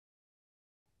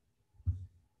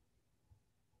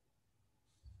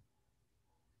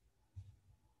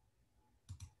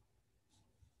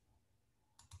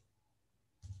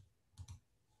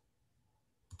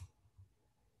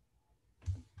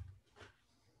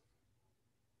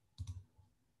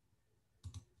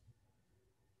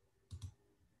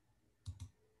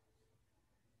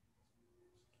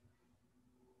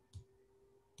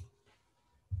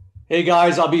Hey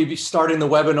guys, I'll be starting the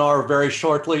webinar very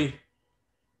shortly.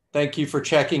 Thank you for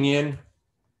checking in.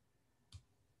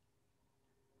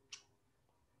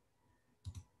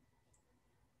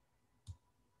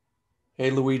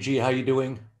 Hey Luigi, how you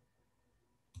doing?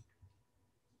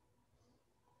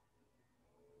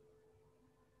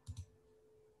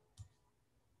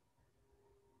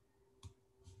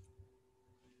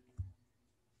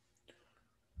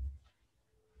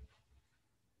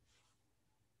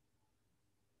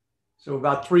 So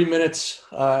about 3 minutes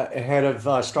ahead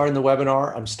of starting the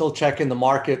webinar. I'm still checking the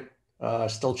market,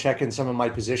 still checking some of my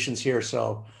positions here.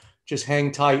 So just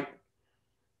hang tight.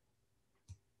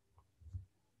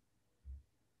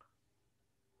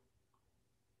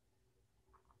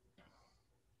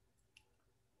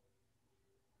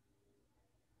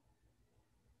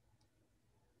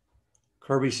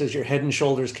 Kirby says your Head and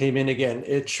Shoulders came in again.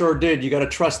 It sure did. You got to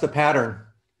trust the pattern.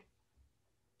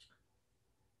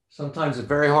 Sometimes it's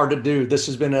very hard to do. This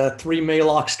has been a 3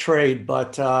 Maalox trade,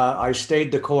 but I stayed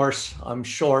the course. I'm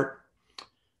short,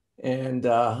 and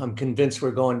I'm convinced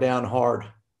we're going down hard.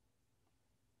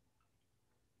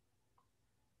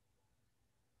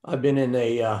 I've been in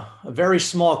a very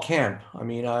small camp. I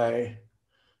mean, I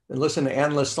listen to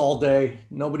analysts all day.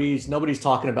 Nobody's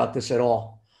talking about this at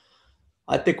all.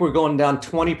 I think we're going down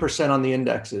 20% on the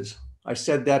indexes. I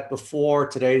said that before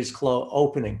today's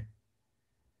opening.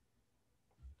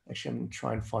 Actually, I'm going to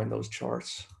try and find those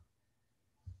charts.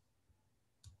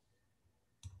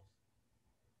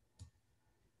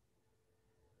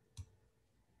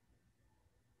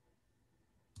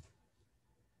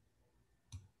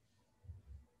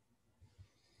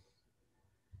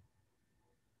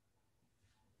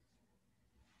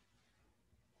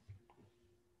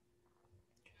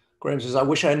 Graham says, I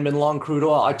wish I hadn't been long crude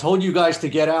oil. I told you guys to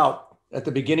get out at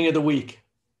the beginning of the week.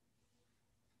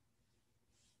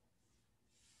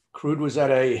 Crude was at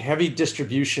a heavy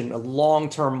distribution, a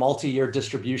long-term multi-year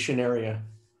distribution area.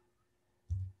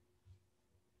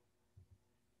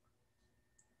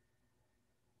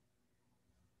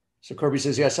 So Kirby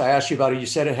says, yes, I asked you about it. You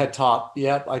said it had top.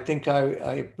 Yep, I think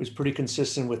I was pretty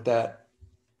consistent with that.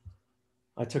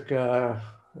 I took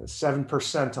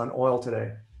 7% on oil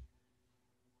today.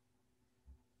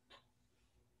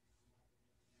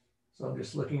 So I'm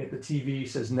just looking at the TV. It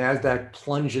says NASDAQ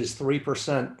plunges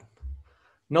 3%.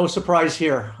 No surprise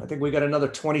here. I think we got another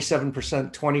 27%,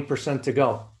 20% to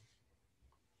go.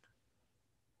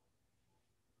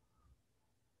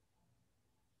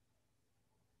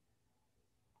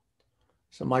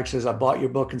 So Mike says, I bought your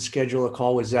book and schedule a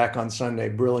call with Zach on Sunday.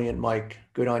 Brilliant, Mike.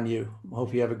 Good on you.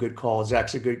 Hope you have a good call.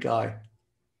 Zach's a good guy.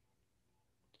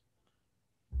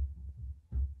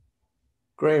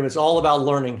 Graham, it's all about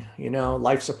learning. You know,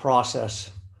 life's a process.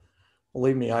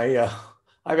 Believe me, I've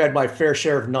had my fair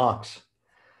share of knocks.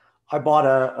 I bought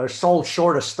a sold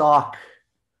short a stock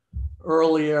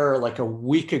earlier, like a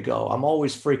week ago. I'm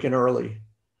always freaking early.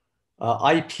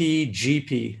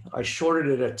 IPGP. I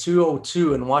shorted it at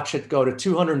 202 and watched it go to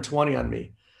 220 on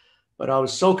me. But I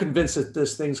was so convinced that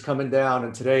this thing's coming down,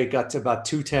 and today it got to about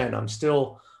 210. I'm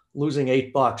still losing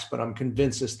 $8, but I'm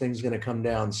convinced this thing's going to come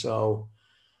down. So,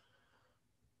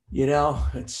 you know,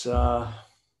 it's so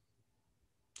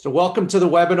welcome to the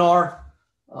webinar.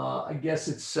 I guess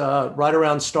it's right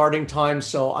around starting time.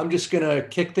 So I'm just going to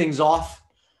kick things off.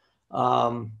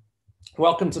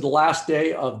 Welcome to the last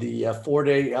day of the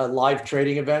 4-day live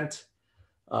trading event.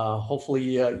 Hopefully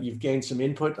you've gained some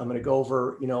input. I'm going to go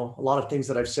over, a lot of things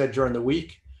that I've said during the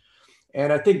week.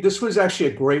 And I think this was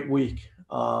actually a great week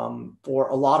for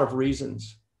a lot of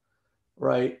reasons,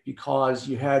 right? Because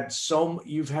you've had so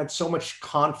much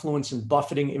confluence and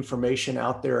buffeting information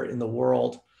out there in the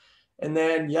world. And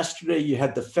then yesterday you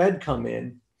had the Fed come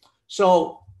in.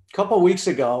 So a couple of weeks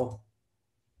ago,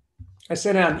 I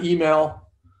sent out an email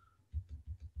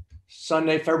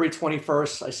Sunday, February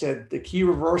 21st. I said the key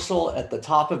reversal at the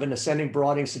top of an ascending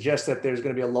broadening suggests that there's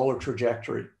going to be a lower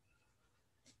trajectory.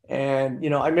 And,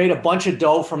 I made a bunch of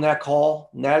dough from that call.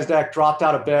 NASDAQ dropped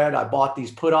out of bed. I bought these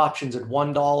put options at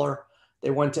 $1. They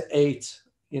went to $8.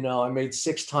 I made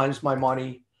 6 times my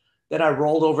money. Then I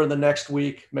rolled over the next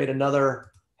week, made another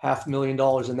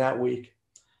 $500,000 in that week.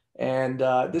 And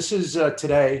this is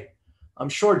today. I'm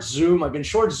short Zoom. I've been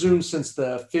short Zoom since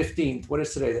the 15th. What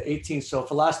is today? The 18th. So for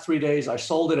the last 3 days, I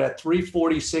sold it at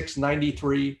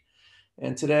 346.93.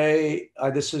 And today,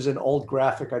 this is an old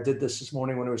graphic. I did this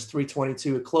morning when it was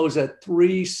 322. It closed at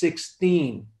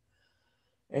 316.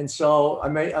 And so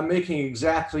I'm making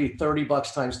exactly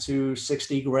 $30 times 2,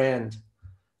 60 grand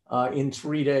in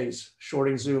 3 days,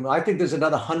 shorting Zoom. I think there's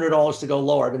another $100 to go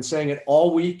lower. I've been saying it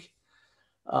all week.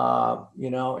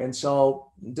 And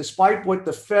so despite what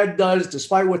the Fed does,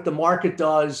 despite what the market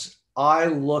does, I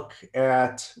look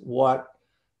at what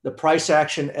the price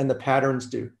action and the patterns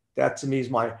do. That to me is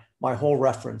my whole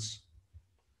reference.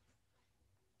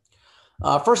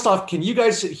 First off, can you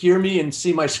guys hear me and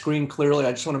see my screen clearly?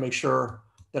 I just want to make sure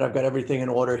that I've got everything in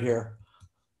order here.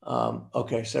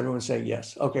 Okay, so everyone's saying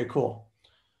yes. Okay, cool.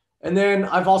 And then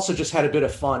I've also just had a bit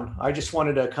of fun. I just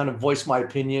wanted to kind of voice my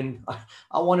opinion.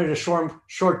 I wanted to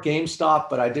short GameStop,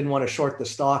 but I didn't want to short the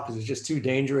stock because it's just too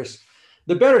dangerous.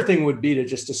 The better thing would be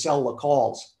to sell the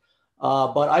calls.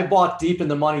 But I bought deep in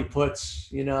the money puts.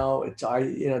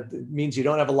 It means you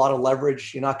don't have a lot of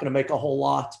leverage. You're not going to make a whole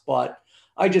lot, but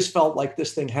I just felt like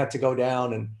this thing had to go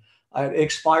down, and it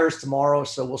expires tomorrow.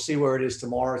 So we'll see where it is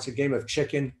tomorrow. It's a game of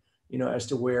chicken, as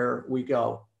to where we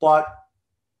go. But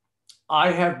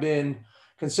I have been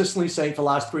consistently saying for the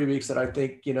last 3 weeks that I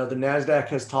think, the NASDAQ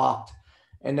has topped,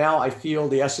 and now I feel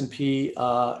the S&P,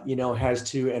 has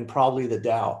to, and probably the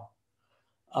Dow.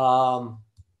 I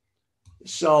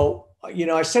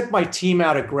sent my team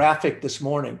out a graphic this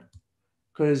morning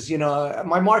because,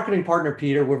 my marketing partner,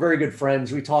 Peter, we're very good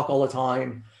friends. We talk all the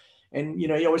time. And,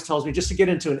 he always tells me just to get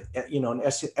into an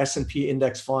S&P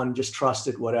index fund, just trust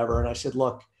it, whatever. And I said,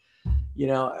 look,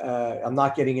 I'm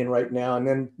not getting in right now. And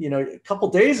then, a couple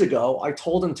of days ago, I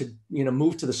told him to,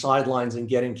 move to the sidelines and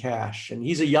get in cash. And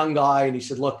he's a young guy. And he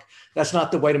said, look, that's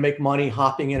not the way to make money,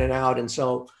 hopping in and out. And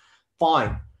so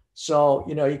fine. So,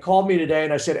 he called me today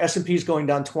and I said, S&P is going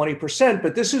down 20%,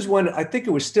 but this is when I think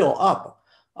it was still up.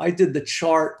 I did the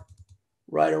chart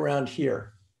right around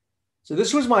here. So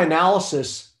this was my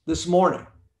analysis this morning,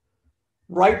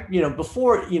 right?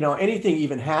 Before, anything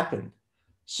even happened.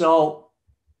 So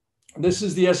this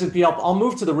is the S&P. I'll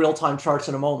move to the real-time charts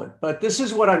in a moment, but this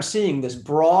is what I'm seeing, this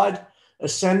broad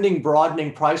ascending,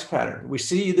 broadening price pattern. We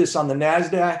see this on the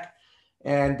NASDAQ,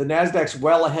 and the NASDAQ's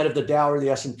well ahead of the Dow or the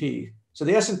S&P. So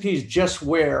the S&P is just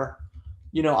where,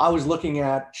 I was looking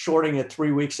at shorting it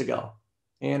 3 weeks ago.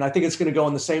 And I think it's going to go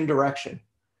in the same direction.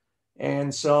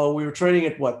 And so we were trading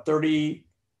at what,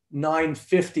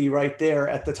 39.50 right there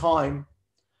at the time.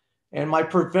 And my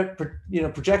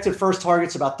projected first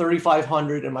target's about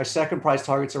 3,500, and my second price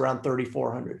target's around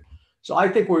 3,400. So I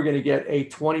think we're going to get a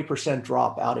 20%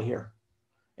 drop out of here.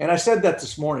 And I said that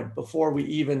this morning before we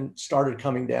even started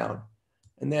coming down.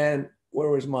 And then where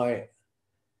was my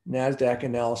NASDAQ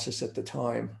analysis at the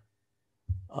time?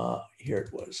 Here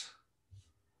it was.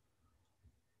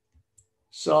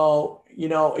 So,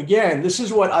 again, this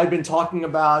is what I've been talking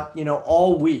about,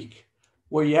 all week,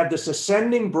 where you have this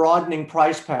ascending, broadening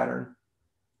price pattern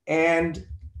and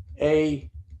a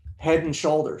head and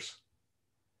shoulders.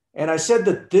 And I said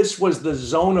that this was the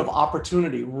zone of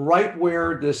opportunity, right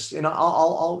where this, and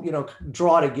I'll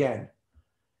draw it again.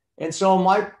 And so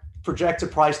my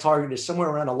projected price target is somewhere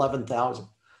around 11,000.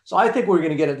 So I think we're going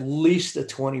to get at least a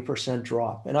 20%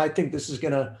 drop. And I think this is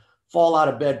going to fall out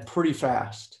of bed pretty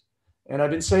fast. And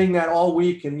I've been saying that all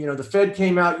week. And, the Fed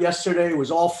came out yesterday. It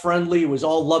was all friendly. It was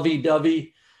all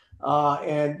lovey-dovey.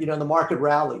 And, the market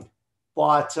rallied.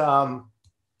 But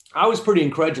I was pretty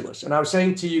incredulous. And I was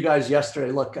saying to you guys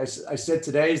yesterday, look, I said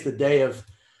today is the day of,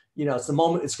 it's the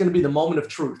moment. It's going to be the moment of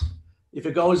truth. If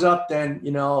it goes up, then,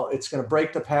 it's going to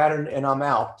break the pattern and I'm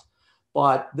out.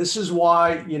 But this is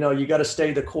why, you got to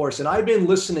stay the course. And I've been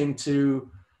listening to,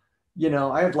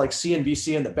 I have like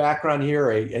CNBC in the background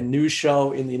here, a news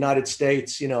show in the United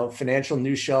States, financial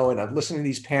news show. And I'm listening to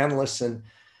these panelists and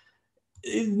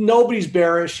nobody's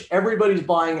bearish. Everybody's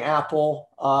buying Apple.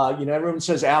 Everyone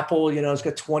says Apple, it's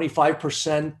got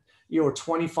 25%, or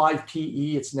 25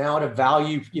 PE. It's now at a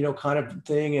value, kind of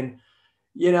thing. And,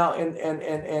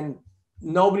 and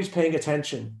nobody's paying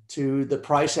attention to the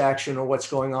price action or what's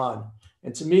going on.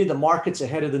 And to me, the market's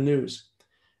ahead of the news.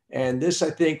 And this,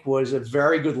 I think, was a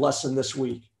very good lesson this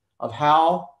week of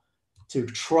how to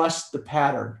trust the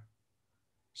pattern.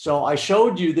 So I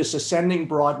showed you this ascending,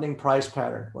 broadening price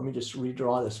pattern. Let me just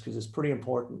redraw this because it's pretty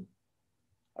important.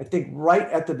 I think right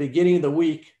at the beginning of the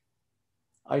week,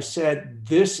 I said,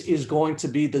 this is going to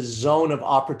be the zone of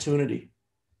opportunity.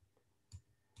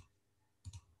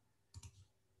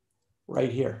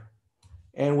 Right here.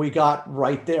 And we got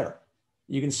right there.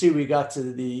 You can see we got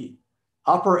to the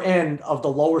upper end of the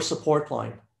lower support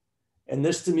line. And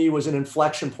this to me was an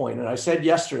inflection point. And I said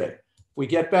yesterday, if we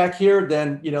get back here,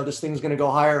 then, this thing's going to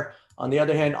go higher. On the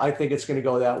other hand, I think it's going to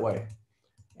go that way.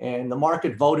 And the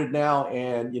market voted now.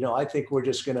 And, I think we're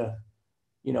just going to,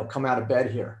 come out of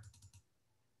bed here.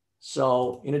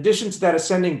 So in addition to that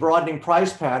ascending, broadening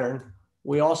price pattern,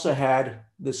 we also had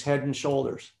this head and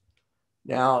shoulders.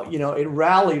 Now, it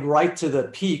rallied right to the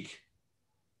peak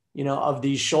of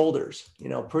these shoulders,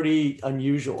 pretty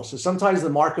unusual. So sometimes the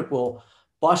market will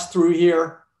bust through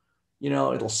here,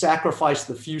 it'll sacrifice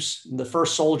the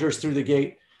first soldiers through the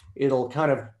gate. It'll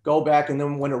kind of go back. And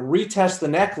then when it retests the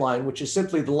neckline, which is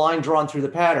simply the line drawn through the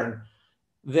pattern,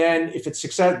 then if it's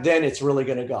success, then it's really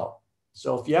going to go.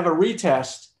 So if you have a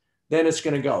retest, then it's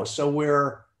going to go. So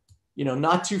we're,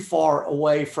 not too far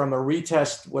away from a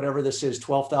retest, whatever this is,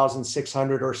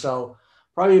 12,600 or so,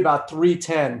 probably about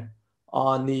 310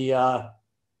 on the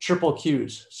triple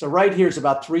Qs. So right here is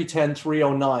about 310,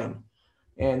 309.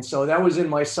 And so that was in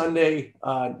my Sunday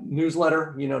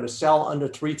newsletter, to sell under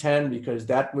 310, because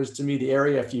that was, to me, the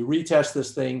area. If you retest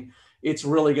this thing, it's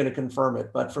really going to confirm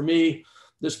it. But for me,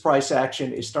 this price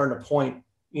action is starting to point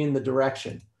in the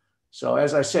direction. So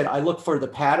as I said, I look for the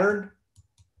pattern,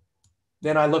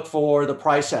 then I look for the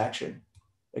price action.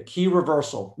 A key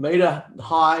reversal, made a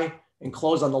high and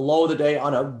closed on the low of the day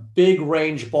on a big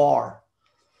range bar.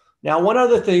 Now, one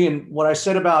other thing, and what I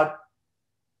said about,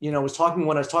 when I was talking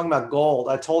about gold,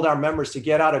 I told our members to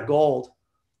get out of gold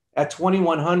at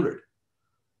 2,100.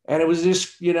 And it was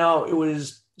just, it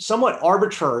was somewhat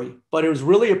arbitrary, but it was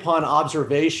really upon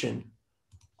observation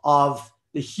of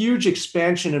the huge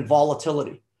expansion in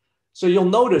volatility. So you'll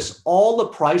notice all the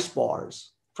price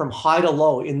bars from high to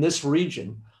low in this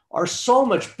region are so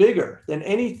much bigger than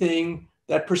anything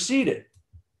that preceded.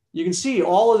 You can see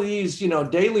all of these,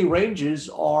 daily ranges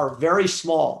are very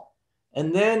small.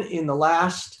 And then in the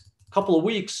last couple of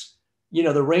weeks,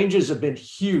 the ranges have been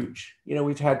huge.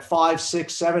 We've had 5,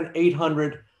 6, 7,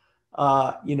 800,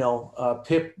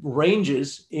 pip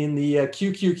ranges in the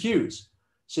QQQs.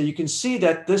 So you can see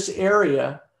that this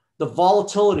area, the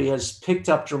volatility has picked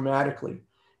up dramatically.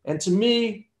 And to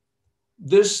me,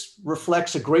 this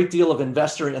reflects a great deal of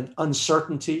investor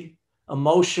uncertainty,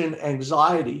 emotion,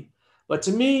 anxiety. But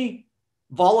to me,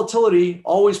 volatility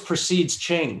always precedes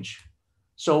change.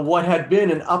 So what had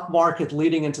been an up market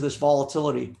leading into this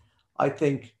volatility, I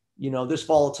think, this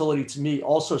volatility to me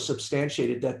also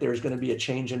substantiated that there's going to be a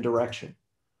change in direction.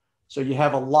 So you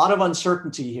have a lot of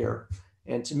uncertainty here.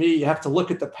 And to me, you have to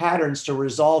look at the patterns to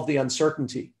resolve the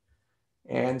uncertainty.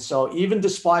 And so even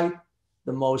despite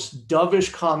the most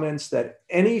dovish comments that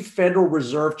any Federal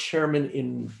Reserve chairman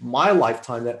in my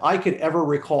lifetime that I could ever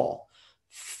recall,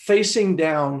 facing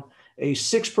down a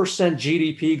 6%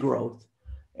 GDP growth,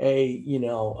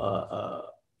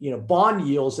 bond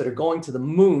yields that are going to the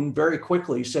moon very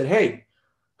quickly, said, hey,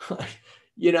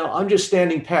 I'm just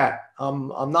standing pat.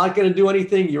 I'm not going to do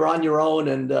anything. You're on your own,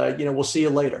 and we'll see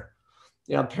you later.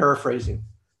 I'm paraphrasing,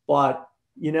 but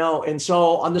and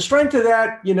so on the strength of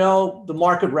that, the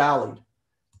market rallied.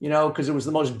 Because it was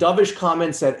the most dovish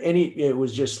comments it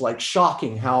was just like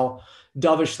shocking how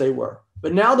dovish they were.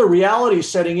 But now the reality is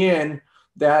setting in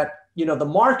that, the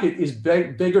market is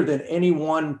bigger than any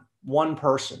one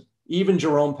person, even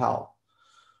Jerome Powell.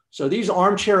 So these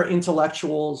armchair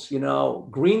intellectuals,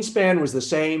 Greenspan was the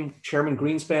same, Chairman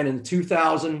Greenspan in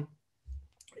 2000,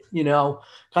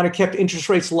 kind of kept interest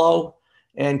rates low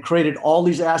and created all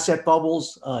these asset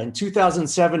bubbles. In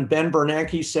 2007, Ben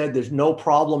Bernanke said there's no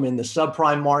problem in the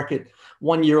subprime market.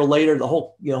 1 year later, the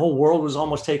whole world was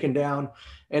almost taken down.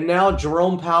 And now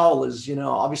Jerome Powell is,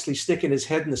 obviously sticking his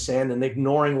head in the sand and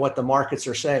ignoring what the markets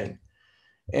are saying.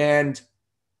 And,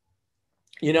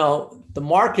 the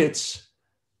markets,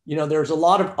 there's a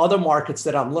lot of other markets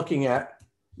that I'm looking at,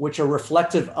 which are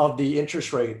reflective of the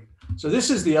interest rate. So this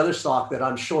is the other stock that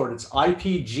I'm short. It's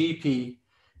IPGP.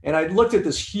 And I looked at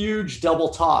this huge double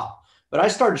top, but I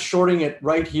started shorting it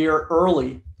right here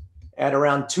early at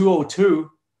around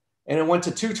 202, and it went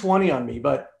to 220 on me.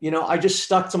 But, I just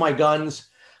stuck to my guns.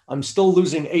 I'm still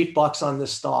losing $8 on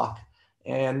this stock.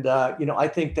 And, I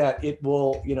think that it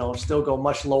will, still go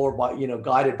much lower by,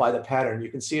 guided by the pattern. You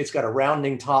can see it's got a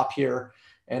rounding top here,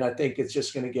 and I think it's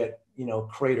just going to get,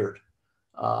 cratered.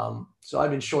 So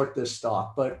I've been short this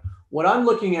stock. But what I'm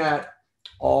looking at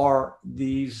are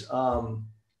these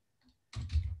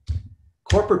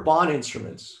corporate bond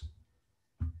instruments.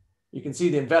 You can see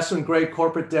the investment grade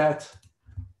corporate debt,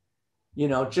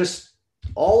 just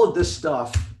all of this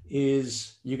stuff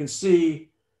is, you can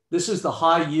see this is the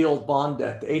high yield bond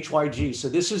debt, the HYG. So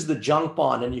this is the junk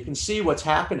bond, and you can see what's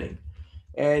happening.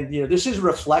 And, this is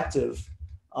reflective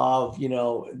of,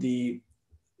 the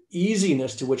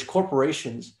easiness to which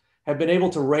corporations have been able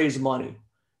to raise money.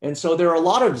 And so there are a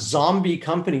lot of zombie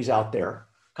companies out there,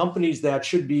 companies that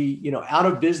should be, out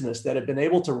of business, that have been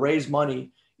able to raise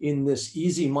money in this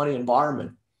easy money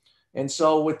environment. And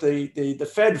so with the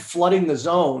Fed flooding the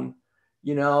zone,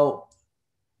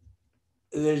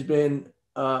 there's been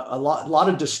a lot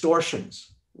of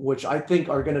distortions which I think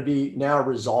are going to be now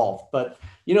resolved. But,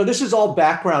 you know, this is all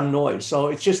background noise. So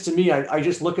it's just, to me, I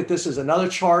just look at this as another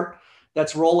chart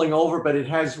that's rolling over, but it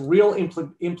has real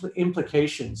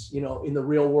implications, you know, in the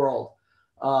real world.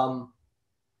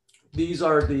 These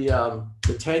are the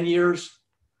 10 years.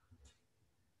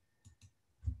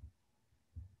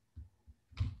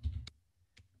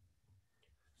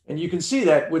 And you can see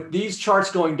that with these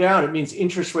charts going down, it means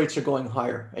interest rates are going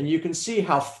higher. And you can see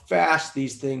how fast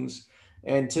these things,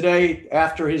 and today,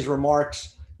 after his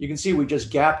remarks, you can see we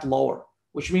just gapped lower,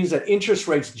 which means that interest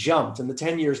rates jumped, and the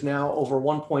 10 years now over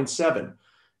 1.7.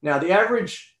 Now, the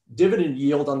average dividend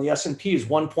yield on the S&P is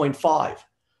 1.5.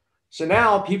 So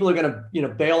now people are going to, you know,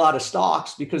 bail out of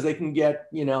stocks because they can get,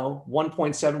 you know,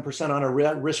 1.7% on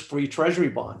a risk-free treasury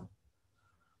bond.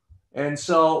 And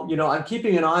so, you know, I'm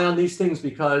keeping an eye on these things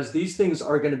because these things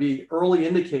are going to be early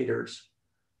indicators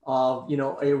of, you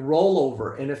know, a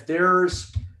rollover. And if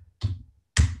there's,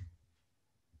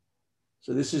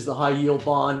 so this is the high yield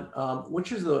bond,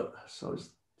 which is the, so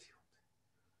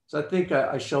I think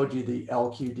I showed you the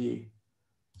LQD.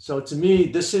 So to me,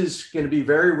 this is going to be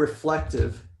very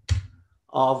reflective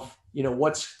of, you know,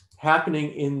 what's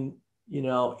happening in, you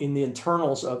know, in the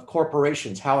internals of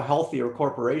corporations, how healthy are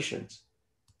corporations.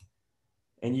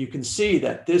 And you can see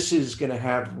that this is going to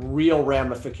have real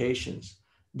ramifications.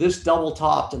 This double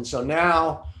topped. And so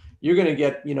now you're going to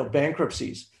get, you know,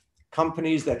 bankruptcies,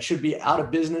 companies that should be out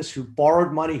of business, who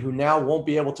borrowed money, who now won't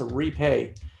be able to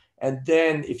repay. And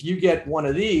then if you get one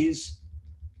of these,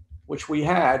 which we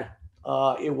had,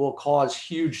 it will cause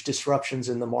huge disruptions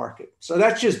in the market. So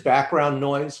that's just background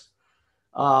noise.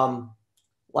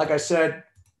 Like I said,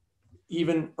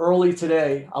 even early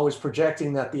today, I was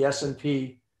projecting that the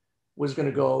S&P was going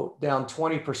to go down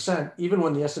 20%, even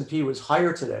when the S&P was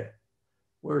higher today.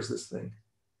 Where's this thing?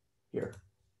 Here.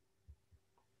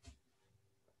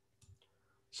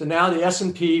 So now the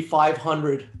S&P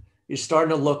 500 is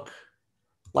starting to look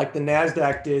like the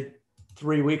NASDAQ did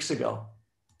 3 weeks ago,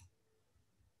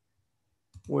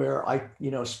 where I, you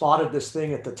know, spotted this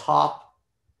thing at the top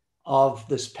of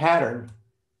this pattern,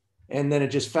 and then it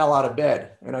just fell out of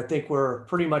bed. And I think we're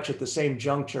pretty much at the same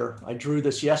juncture. I drew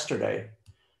this yesterday,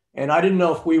 and I didn't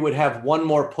know if we would have one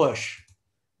more push,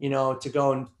 you know, to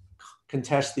go and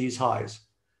contest these highs.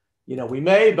 You know, we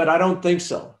may, but I don't think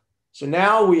so. So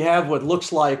now we have what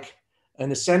looks like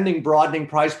an ascending broadening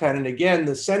price pattern. Again,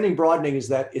 the ascending broadening is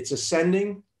that it's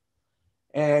ascending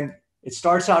and it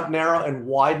starts out narrow and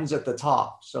widens at the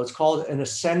top. So it's called an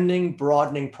ascending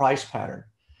broadening price pattern.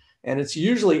 And it's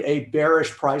usually a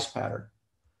bearish price pattern.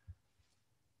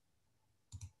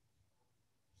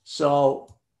 So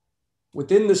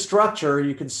within the structure,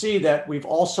 you can see that we've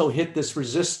also hit this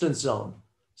resistance zone.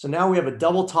 So now we have a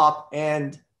double top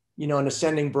and, you know, an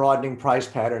ascending broadening price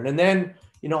pattern. And then,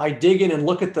 you know, I dig in and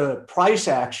look at the price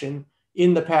action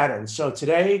in the pattern. So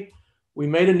today we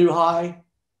made a new high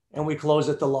and we close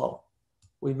at the low.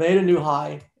 We made a new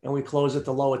high and we close at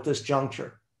the low at this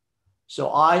juncture.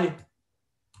 So I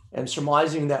am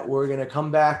surmising that we're going to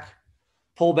come back,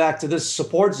 pull back to this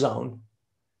support zone.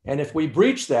 And if we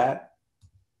breach that,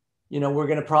 you know, we're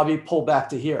going to probably pull back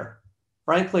to here.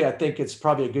 Frankly, I think it's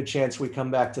probably a good chance we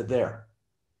come back to there.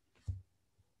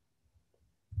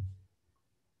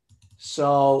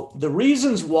 So the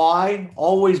reasons why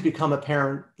always become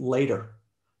apparent later.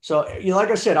 So, you know, like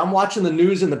I said, I'm watching the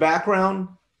news in the background.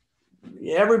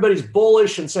 Everybody's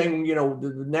bullish and saying, you know,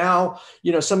 now,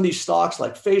 you know, some of these stocks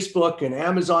like Facebook and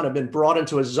Amazon have been brought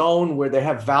into a zone where they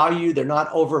have value. They're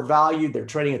not overvalued. They're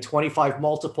trading at 25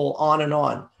 multiple, on and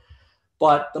on.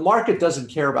 But the market doesn't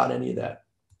care about any of that.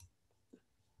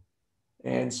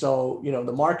 And so, you know,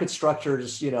 the market structure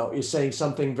is, you know, is saying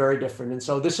something very different. And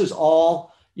so this is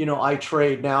all, you know, I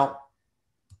trade. Now,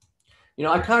 you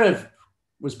know, I kind of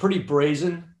was pretty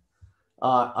brazen.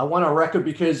 I want a record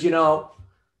because, you know,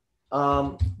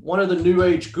 one of the new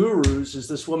age gurus is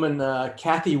this woman,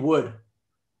 Cathie Wood,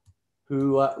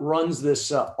 who runs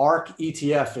this ARK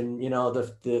ETF. And, you know,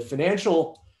 the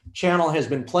financial channel has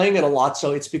been playing it a lot.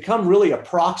 So it's become really a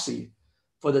proxy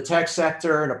for the tech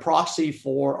sector and a proxy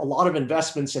for a lot of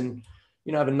investments. And,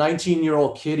 you know, I have a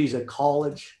 19-year-old kid. He's at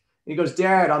college. And he goes,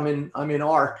 Dad, I'm in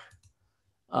ARK,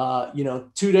 you know,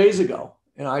 2 days ago.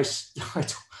 And I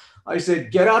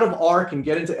said, get out of ARK and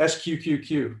get into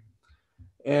SQQQ.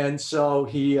 And so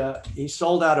he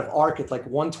sold out of ARK at like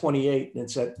 128 and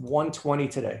it's at 120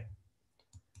 today.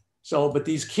 So, but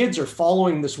these kids are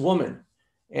following this woman.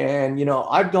 And, you know,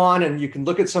 I've gone and you can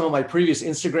look at some of my previous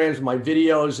Instagrams, my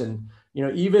videos, and, you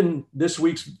know, even this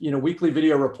week's, you know, weekly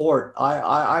video report,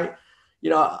 I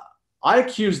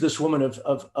accuse this woman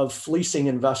of fleecing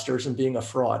investors and being a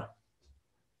fraud.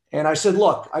 And I said,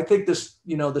 look, I think this,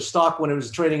 the stock when it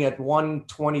was trading at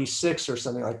 126 or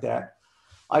something like that,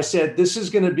 I said, this is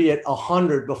going to be at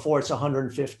 100 before it's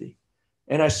 150.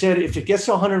 And I said, if it gets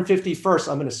to 150 first,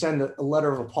 I'm going to send a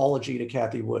letter of apology to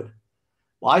Cathie Wood.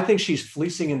 Well, I think she's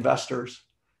fleecing investors.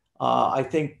 I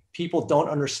think people don't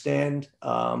understand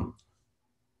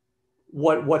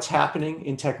what's happening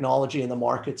in technology in the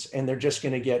markets, and they're just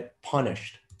going to get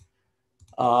punished.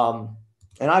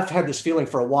 And I've had this feeling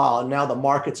for a while, and now the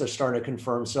markets are starting to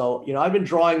confirm. So, I've been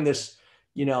drawing this,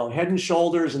 head and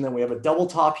shoulders, and then we have a double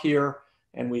top here,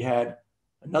 and we had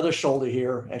another shoulder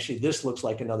here. Actually, this looks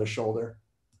like another shoulder.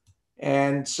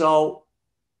 And so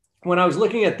when I was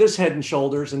looking at this head and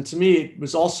shoulders, and to me, it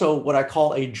was also what I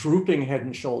call a drooping head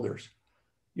and shoulders.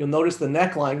 You'll notice the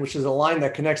neckline, which is a line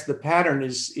that connects the pattern,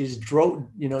 is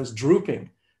drooping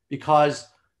because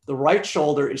the right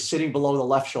shoulder is sitting below the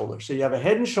left shoulder. So you have a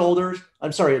head and shoulders,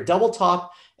 a double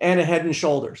top and a head and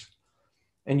shoulders.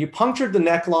 And you punctured the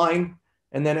neckline.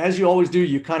 And then as you always do,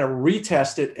 you kind of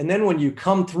retest it. And then when you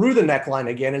come through the neckline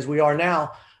again, as we are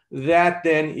now, that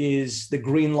then is the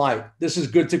green light. This is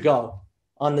good to go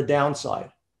on the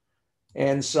downside.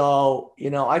 And so,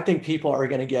 I think people are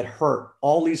going to get hurt.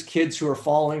 All these kids who are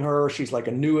following her, she's like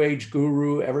a new age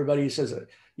guru. Everybody says,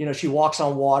 she walks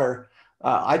on water.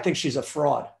 I think she's a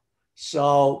fraud.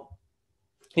 So,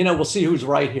 we'll see who's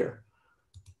right here.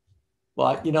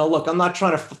 But, look, I'm not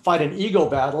trying to fight an ego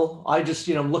battle. I just,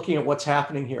 I'm looking at what's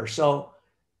happening here. So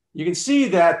you can see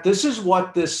that this is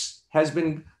what this has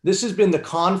been. This has been the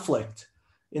conflict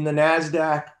in the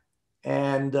NASDAQ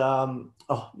and, a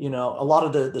lot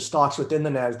of the stocks within the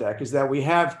NASDAQ is that we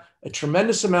have a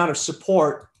tremendous amount of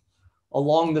support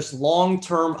along this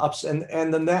long-term ups and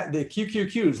the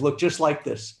QQQs look just like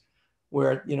this,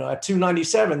 where, at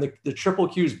 297, the triple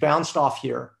Qs bounced off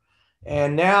here.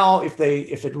 And now if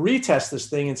it retests this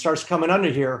thing and starts coming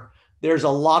under here, there's a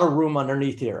lot of room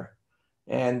underneath here.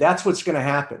 And that's what's going to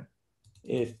happen.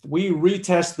 If we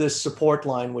retest this support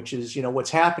line, which is,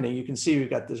 what's happening, you can see we've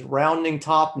got this rounding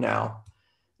top now.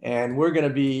 And we're going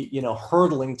to be,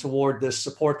 hurtling toward this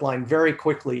support line very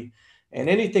quickly. And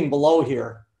anything below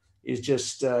here is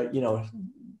just,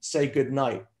 say good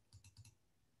night.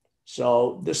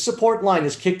 So this support line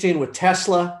is kicked in with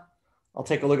Tesla. I'll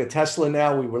take a look at Tesla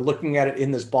now. We were looking at it in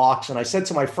this box. And I said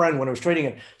to my friend when it was trading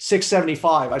at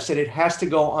 675, I said, it has to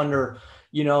go under,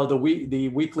 the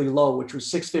weekly low, which was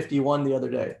 651 the other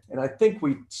day. And I think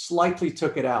we slightly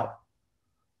took it out.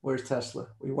 Where's Tesla?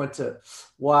 We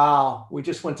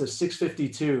just went to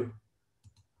 652.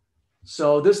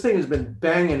 So this thing has been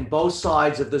banging both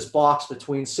sides of this box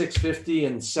between 650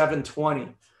 and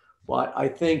 720. But I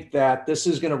think that this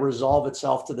is going to resolve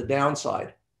itself to the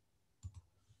downside.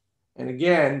 And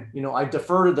again, I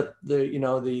defer to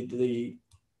the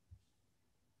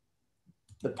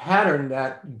pattern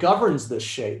that governs this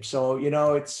shape. So,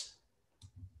 it's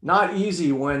not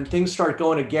easy when things start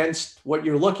going against what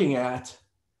you're looking at.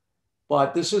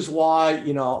 But this is why,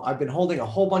 I've been holding a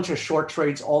whole bunch of short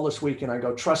trades all this week, and I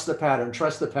go, trust the pattern,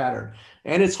 trust the pattern.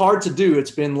 And it's hard to do.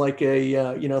 It's been like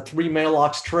a, 3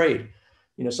 mail-ox trade.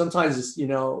 Sometimes it's,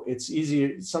 it's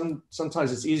easier.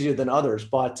 Sometimes it's easier than others.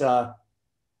 But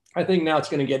I think now it's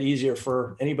going to get easier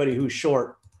for anybody who's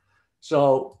short.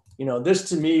 So, this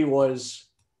to me was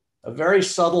a very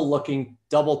subtle looking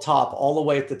double top all the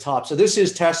way at the top. So this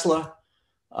is Tesla.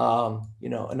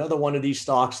 Another one of these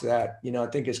stocks that, I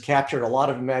think has captured a lot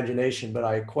of imagination, but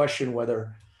I question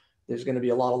whether there's going to be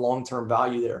a lot of long-term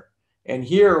value there. And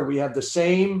here we have the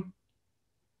same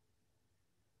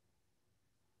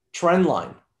trend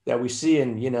line that we see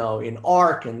in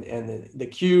ARK and the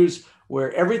Qs,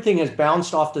 where everything has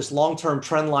bounced off this long-term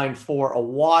trend line for a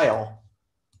while.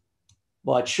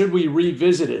 But should we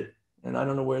revisit it? And I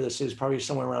don't know where this is, probably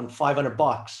somewhere around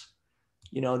 $500.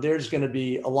 There's going to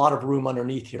be a lot of room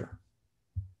underneath here.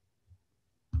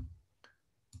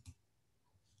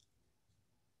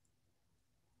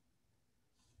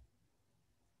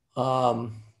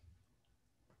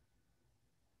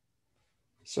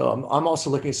 So I'm also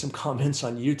looking at some comments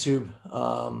on YouTube.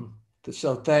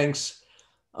 So thanks.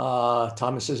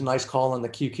 Thomas says, nice call on the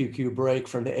QQQ break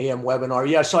from the AM webinar.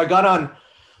 Yeah, so I got on,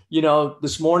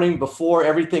 this morning before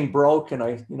everything broke, and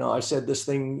I said this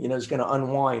thing, is going to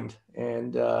unwind,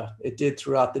 and it did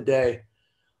throughout the day.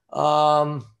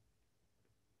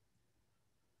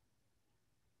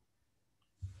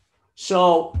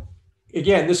 So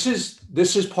again, this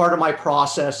is part of my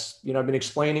process. I've been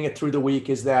explaining it through the week,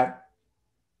 is that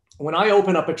when I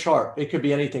open up a chart, it could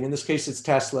be anything. In this case, it's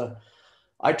Tesla.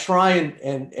 I try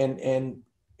and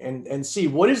see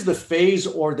what is the phase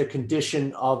or the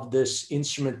condition of this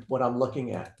instrument, what I'm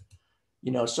looking at.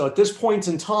 So at this point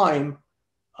in time,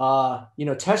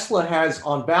 Tesla has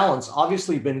on balance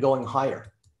obviously been going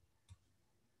higher.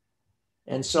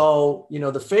 And so,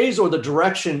 the phase or the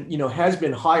direction, has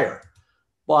been higher,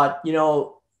 but,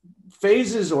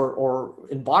 phases or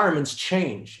environments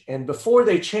change. And before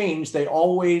they change, they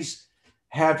always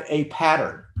have a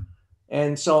pattern.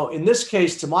 And so in this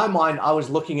case, to my mind, I was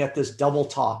looking at this double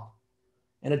top,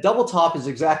 and a double top is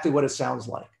exactly what it sounds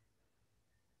like.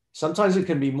 Sometimes it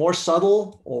can be more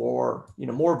subtle or,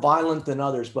 more violent than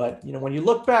others. But, when you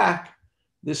look back,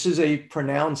 this is a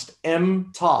pronounced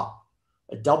M top,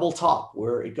 a double top,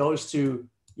 where it goes to,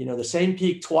 the same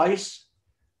peak twice,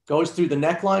 goes through the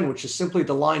neckline, which is simply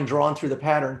the line drawn through the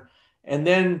pattern. And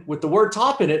then with the word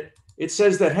top in it, it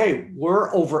says that, hey,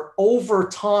 we're over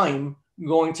time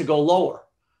going to go lower.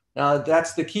 Now,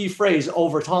 that's the key phrase,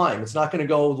 over time. It's not going to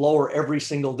go lower every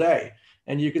single day.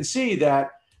 And you can see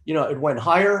that, it went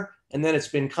higher, and then it's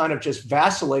been kind of just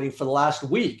vacillating for the last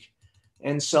week.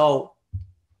 And so,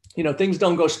 things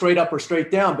don't go straight up or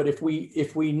straight down. But if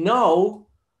we know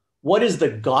what is the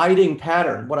guiding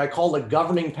pattern, what I call the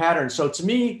governing pattern. So to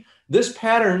me, this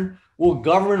pattern will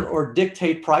govern or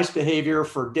dictate price behavior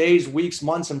for days, weeks,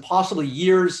 months, and possibly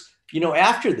years,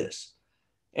 after this.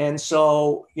 And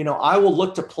so, I will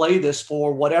look to play this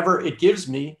for whatever it gives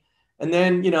me. And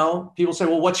then, people say,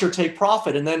 well, what's your take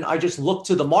profit? And then I just look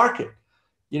to the market.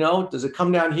 Does it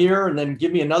come down here and then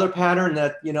give me another pattern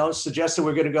that, suggests that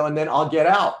we're going to go, and then I'll get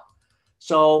out.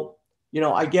 So,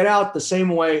 I get out the same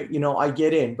way, I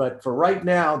get in. But for right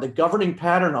now, the governing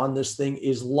pattern on this thing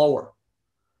is lower.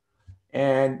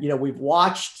 And, we've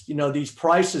watched, these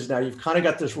prices now. You've kind of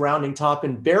got this rounding top,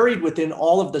 and buried within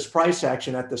all of this price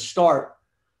action at the start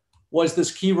was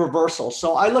this key reversal.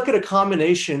 So I look at a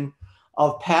combination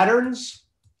of patterns.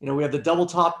 We have the double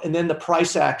top and then the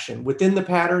price action within the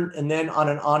pattern, and then on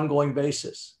an ongoing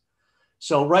basis.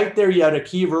 So right there, you had a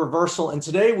key reversal. And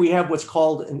today we have what's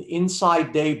called an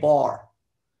inside day bar,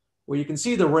 where you can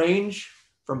see the range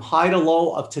from high to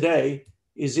low of today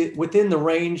is it within the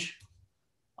range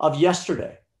of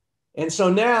yesterday. And so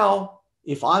now,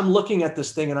 if I'm looking at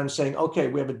this thing and I'm saying, okay,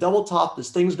 we have a double top,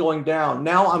 this thing's going down.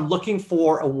 Now I'm looking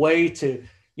for a way to,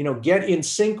 get in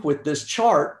sync with this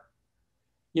chart,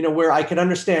 where I can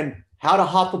understand how to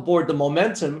hop aboard the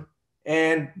momentum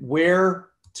and where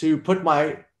to put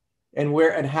my, and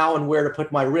where and how and where to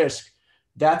put my risk.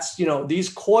 That's, these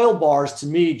coil bars to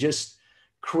me just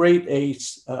create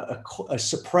a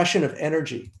suppression of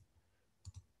energy.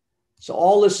 So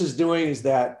all this is doing is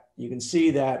that you can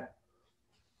see that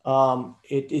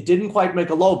it didn't quite make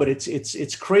a low, but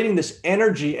it's creating this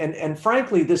energy. And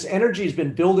frankly, this energy has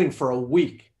been building for a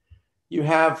week. You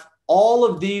have all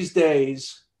of these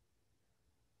days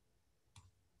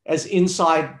as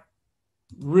inside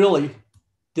really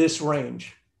this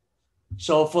range.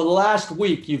 So for the last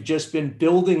week, you've just been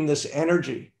building this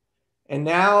energy. And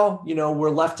now, we're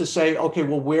left to say, okay,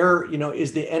 well, where,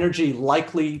 is the energy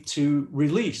likely to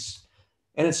release?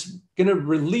 And it's going to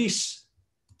release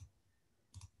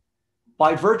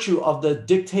by virtue of the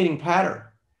dictating pattern.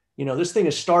 This thing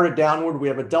has started downward. We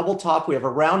have a double top. We have a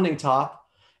rounding top.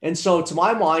 And so to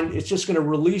my mind, it's just going to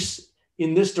release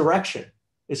in this direction.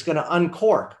 It's going to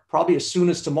uncork probably as soon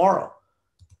as tomorrow.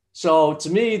 So to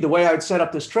me, the way I would set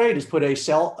up this trade is put a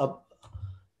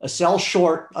sell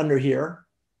short under here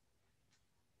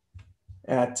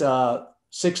at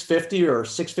 650 or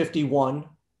 651.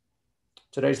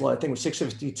 Today's low, I think, was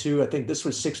 652. I think this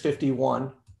was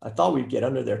 651. I thought we'd get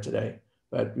under there today,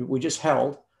 but we just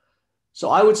held. So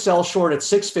I would sell short at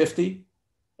 650,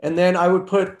 and then I would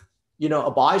put,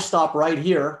 a buy stop right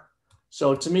here.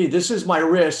 So to me, this is my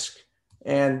risk,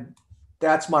 and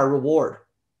that's my reward.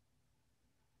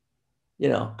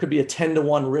 Could be a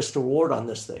 10-to-1 risk to reward on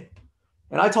this thing.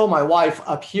 And I told my wife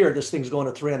up here, this thing's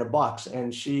going to $300,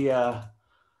 and she,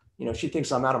 she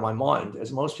thinks I'm out of my mind,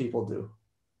 as most people do.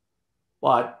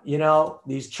 But,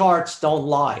 these charts don't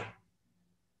lie.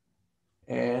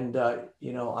 And,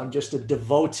 I'm just a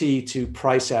devotee to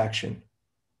price action.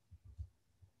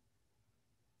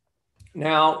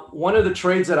 Now, one of the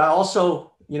trades that I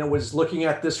also, was looking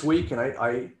at this week, and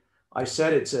I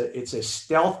said it's a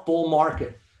stealth bull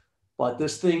market, but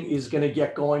this thing is going to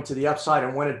get going to the upside.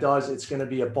 And when it does, it's going to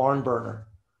be a barn burner.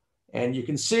 And you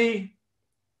can see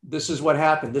this is what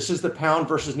happened. This is the pound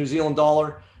versus New Zealand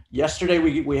dollar. Yesterday,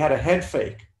 we had a head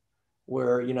fake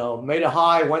where, made a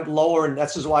high, went lower. And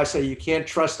that's why I say you can't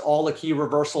trust all the key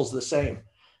reversals the same.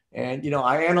 And,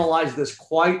 I analyzed this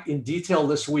quite in detail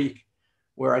this week,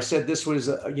 where I said this was,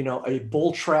 a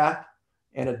bull trap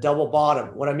and a double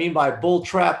bottom. What I mean by bull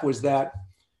trap was that,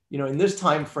 in this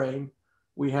time frame,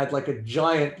 we had like a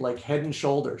giant, like Head and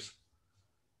Shoulders.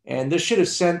 And this should have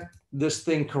sent this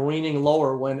thing careening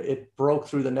lower when it broke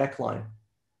through the neckline.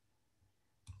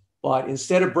 But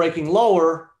instead of breaking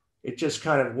lower, it just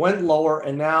kind of went lower,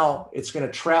 and now it's going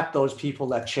to trap those people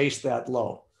that chased that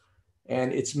low.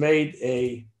 And it's made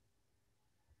a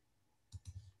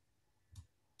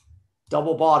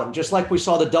double bottom. Just like we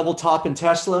saw the double top in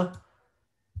Tesla,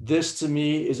 this to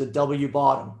me is a W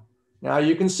bottom. Now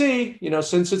you can see,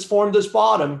 since it's formed this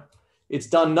bottom, it's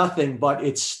done nothing, but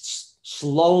it's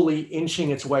slowly inching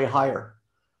its way higher.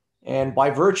 And by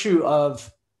virtue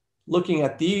of looking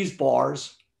at these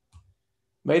bars,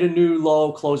 made a new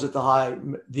low, close at the high.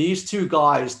 These two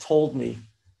guys told me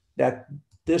that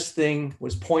this thing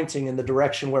was pointing in the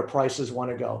direction where prices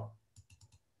want to go.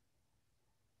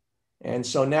 And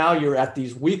so now you're at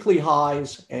these weekly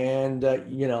highs, and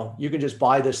you can just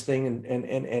buy this thing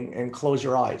and close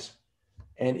your eyes,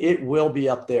 and it will be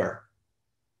up there.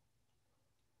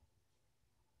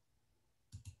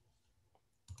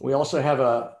 We also have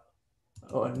a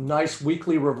nice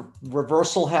weekly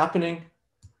reversal happening.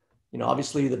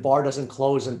 Obviously the bar doesn't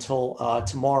close until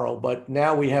tomorrow, but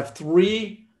now we have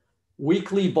 3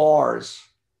 weekly bars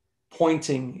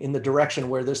pointing in the direction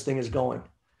where this thing is going.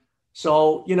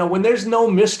 So, when there's no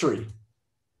mystery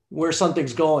where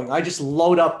something's going, I just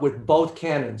load up with both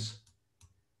cannons.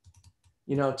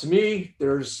 To me,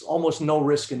 there's almost no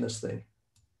risk in this thing.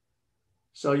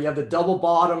 So you have the double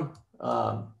bottom,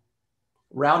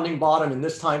 rounding bottom in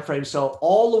this time frame. So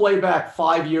all the way back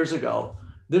 5 years ago,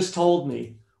 this told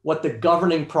me what the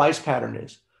governing price pattern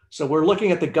is. So we're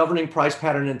looking at the governing price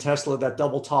pattern in Tesla, that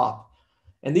double top.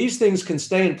 And these things can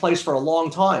stay in place for a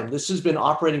long time. This has been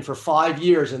operating for 5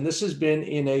 years, and this has been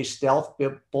in a stealth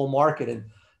bull market. And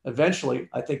eventually,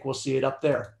 I think we'll see it up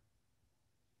there.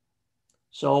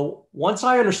 So once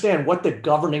I understand what the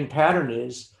governing pattern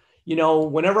is,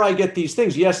 whenever I get these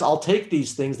things, yes, I'll take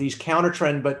these things, these counter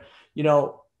trend, but,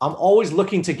 I'm always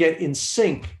looking to get in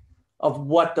sync of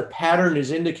what the pattern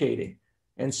is indicating.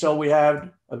 And so we have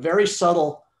a very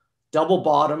subtle double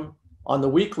bottom on the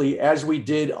weekly, as we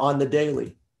did on the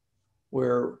daily.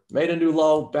 We're made a new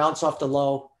low, bounce off the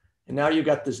low, and now you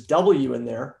got this W in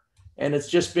there, and it's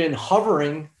just been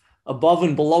hovering above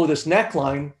and below this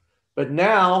neckline. But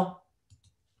now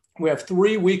we have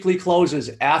 3 weekly closes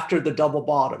after the double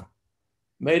bottom.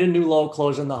 Made a new low,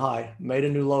 close on the high, made a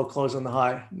new low, close on the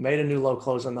high, made a new low,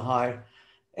 close on the high.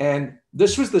 And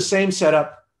this was the same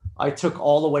setup I took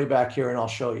all the way back here, and I'll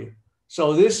show you.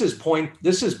 So this is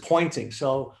pointing.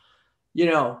 So,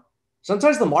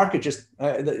 sometimes the market just,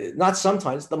 not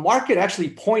sometimes, the market actually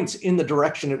points in the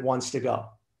direction it wants to go.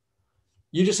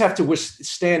 You just have to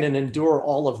withstand and endure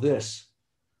all of this.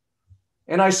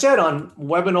 And I said on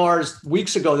webinars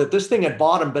weeks ago that this thing had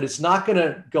bottomed, but it's not going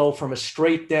to go from a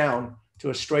straight down to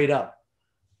a straight up.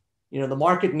 The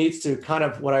market needs to kind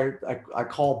of what I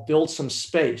call build some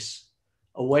space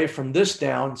away from this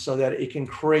down so that it can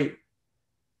create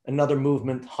another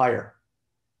movement higher.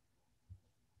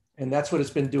 And that's what it's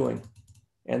been doing.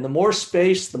 And the more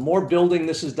space, the more building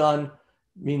this is done,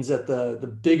 means that the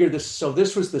bigger this. So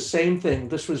this was the same thing.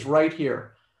 This was right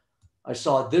here. I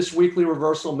saw this weekly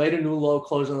reversal, made a new low,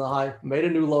 close on the high, made a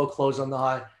new low, close on the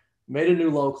high, made a new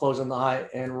low, close on the high.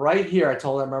 And right here, I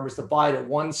told our members to buy it at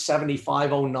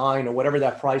 175.09 or whatever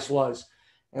that price was.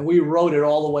 And we rode it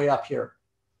all the way up here.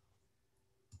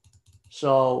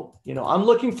 So, I'm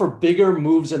looking for bigger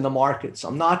moves in the markets.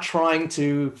 I'm not trying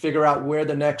to figure out where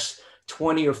the next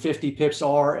 20 or 50 pips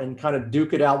are and kind of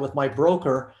duke it out with my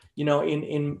broker,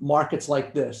 in markets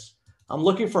like this. I'm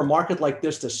looking for a market like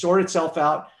this to sort itself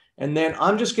out. And then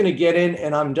I'm just going to get in,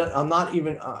 and I'm not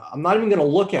even going to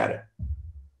look at it.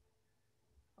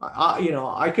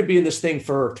 I could be in this thing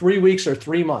for 3 weeks or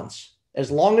 3 months, as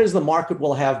long as the market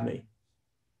will have me.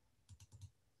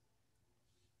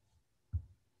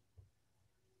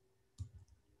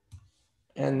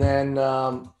 And then,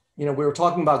 we were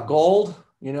talking about gold.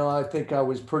 I think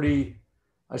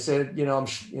I said,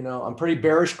 I'm pretty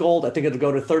bearish gold. I think it'll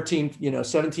go to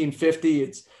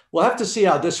 1750. We'll have to see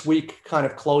how this week kind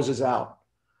of closes out.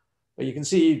 But you can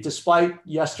see, despite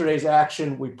yesterday's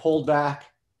action, we pulled back.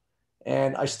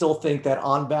 And I still think that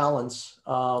on balance,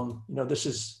 this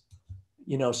is,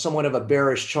 somewhat of a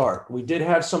bearish chart. We did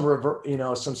have some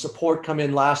support come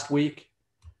in last week.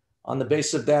 On the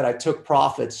basis of that, I took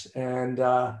profits, and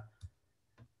I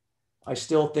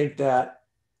still think that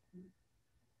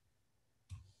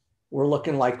we're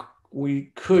looking like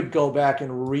we could go back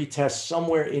and retest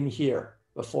somewhere in here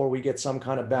before we get some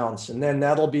kind of bounce. And then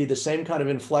that'll be the same kind of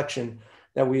inflection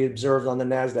that we observed on the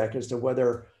NASDAQ as to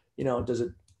whether, does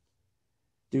it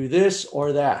do this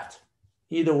or that.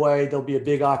 Either way, there'll be a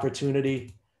big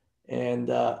opportunity.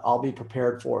 and I'll be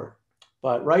prepared for it.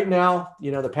 But right now,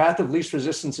 the path of least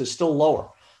resistance is still lower.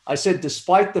 I said,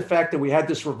 despite the fact that we had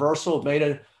this reversal, made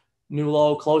a new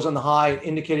low, close on the high,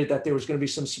 indicated that there was going to be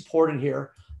some support in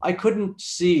here, I couldn't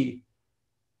see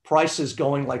prices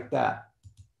going like that.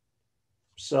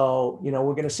 So, we're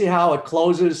going to see how it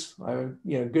closes.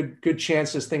 Good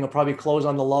chance this thing will probably close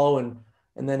on the low and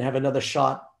then have another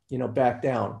shot, back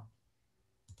down.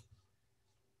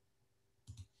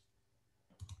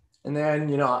 And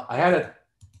then, I had a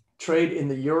trade in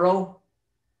the euro,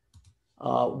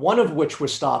 one of which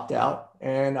was stopped out,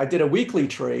 and I did a weekly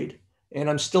trade, and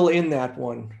I'm still in that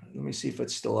one. Let me see if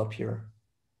it's still up here.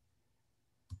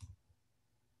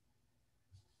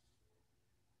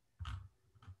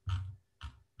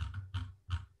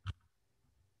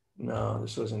 No,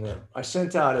 this wasn't it. I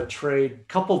sent out a trade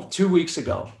 2 weeks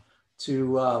ago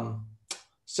to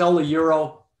sell the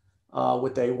euro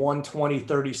with a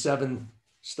 120.37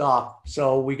 stop.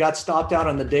 So we got stopped out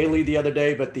on the daily the other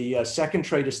day, but the second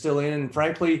trade is still in. And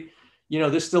frankly,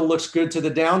 this still looks good to the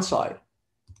downside.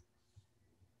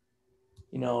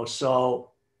 So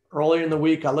earlier in the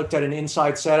week, I looked at an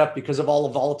inside setup because of all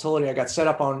the volatility. I got set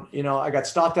up on, I got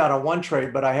stopped out on one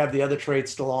trade, but I have the other trade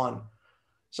still on.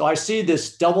 So I see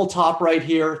this double top right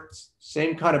here,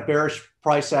 same kind of bearish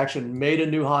price action, made a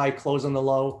new high, close on the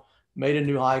low, made a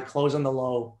new high, close on the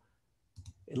low.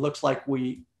 It looks like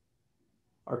we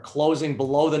are closing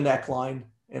below the neckline.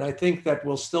 And I think that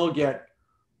we'll still get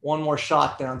one more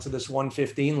shot down to this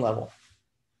 115 level.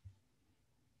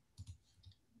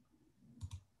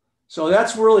 So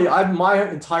that's really my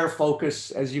entire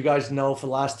focus, as you guys know, for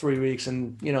the last 3 weeks.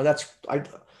 And,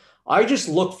 I just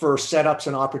look for setups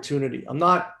and opportunity. I'm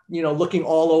not, looking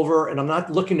all over, and I'm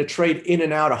not looking to trade in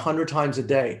and out 100 times a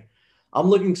day. I'm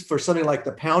looking for something like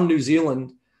the pound New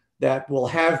Zealand that will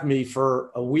have me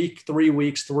for a week, 3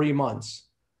 weeks, 3 months.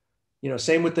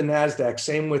 Same with the NASDAQ,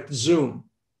 same with Zoom.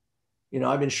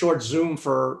 I've been short Zoom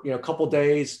for, a couple of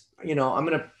days. I'm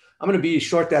going to be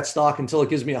short that stock until it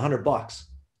gives me $100,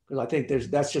 because I think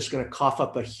that's just going to cough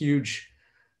up a huge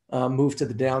move to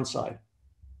the downside.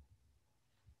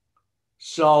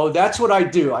 So that's what I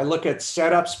do. I look at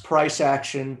setups, price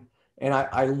action, and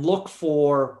I look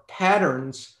for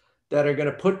patterns that are going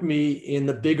to put me in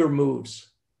the bigger moves.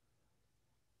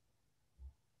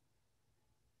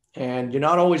 And you're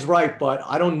not always right, but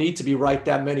I don't need to be right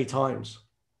that many times.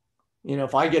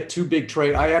 If I get 2 big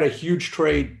trades, I had a huge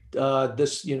trade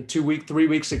this 3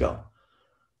 weeks ago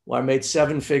where I made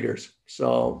 7 figures.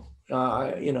 So,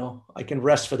 I can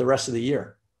rest for the rest of the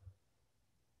year.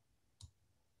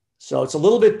 So it's a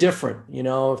little bit different,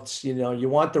 it's, you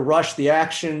want the rush, the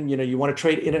action, you want to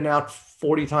trade in and out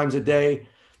 40 times a day.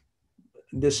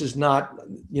 This is not,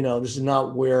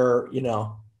 where,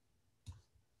 you're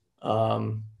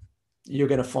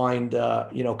going to find,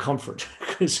 comfort,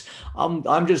 because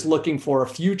I'm just looking for a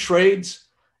few trades,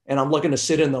 and I'm looking to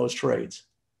sit in those trades.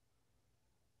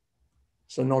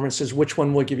 So Norman says, which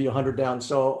one will give you 100 down?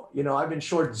 So, I've been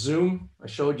short Zoom. I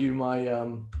showed you my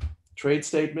trade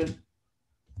statement.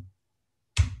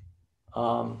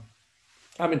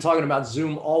 I've been talking about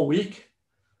Zoom all week,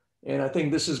 and I think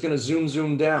this is going to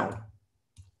zoom down.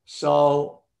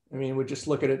 So, we just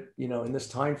look at it, in this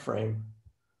time frame.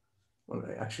 Let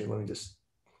me just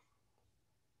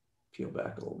peel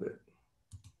back a little bit.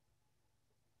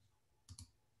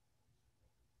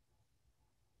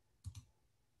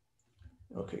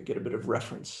 Okay, get a bit of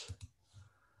reference.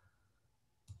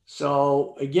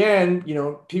 So again,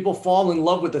 people fall in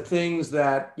love with the things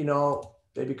that,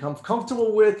 they become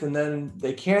comfortable with, and then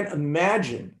they can't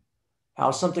imagine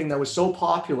how something that was so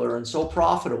popular and so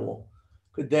profitable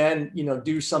could then,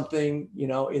 do something,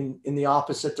 in the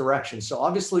opposite direction. So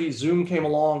obviously Zoom came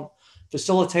along,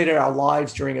 facilitated our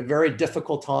lives during a very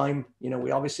difficult time.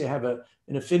 We obviously have an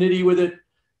affinity with it,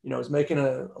 it's making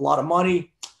a lot of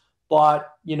money,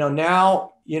 but,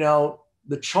 now,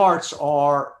 the charts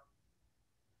are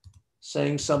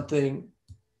saying something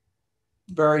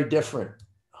very different,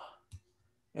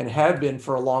 and have been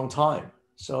for a long time.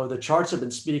 So the charts have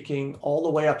been speaking all the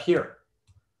way up here,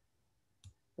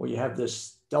 where you have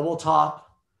this double top,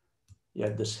 you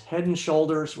have this head and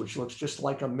shoulders, which looks just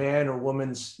like a man or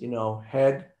woman's,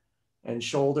 head and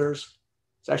shoulders.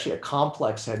 It's actually a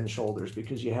complex head and shoulders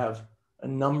because you have a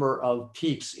number of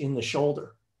peaks in the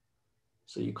shoulder.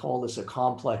 So you call this a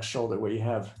complex shoulder, where you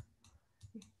have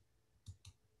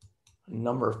a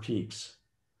number of peaks.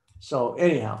 So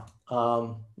anyhow,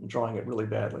 I'm drawing it really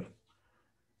badly.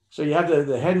 So you have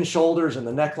the head and shoulders, and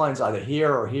the neckline's either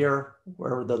here or here,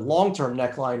 where the long-term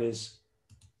neckline is.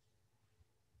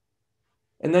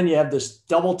 And then you have this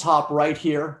double top right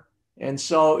here, And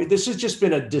so this has just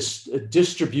been a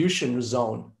distribution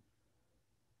zone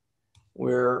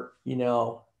where, you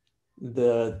know,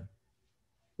 the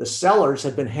sellers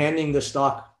have been handing the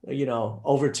stock, you know,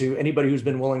 over to anybody who's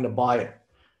been willing to buy it.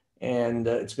 And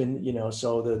it's been, you know,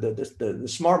 so the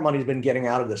smart money's been getting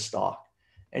out of this stock.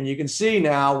 And you can see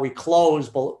now we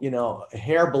close, you know, a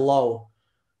hair below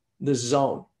this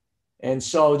zone. And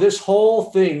so this whole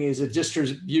thing is a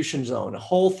distribution zone. The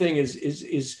whole thing is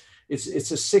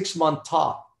it's a 6-month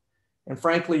top. And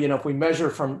frankly, you know, if we measure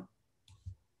from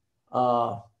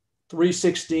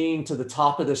 316 to the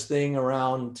top of this thing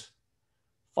around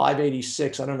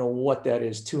 586, I don't know what that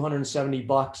is,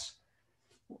 $270.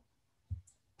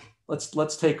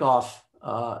 Let's take off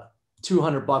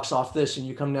 $200 off this, and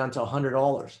you come down to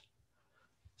 $100.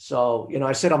 So, you know,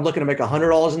 I said I'm looking to make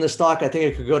 $100 in this stock. I think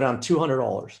it could go down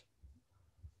 $200.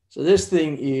 So this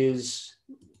thing is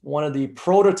one of the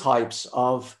prototypes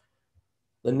of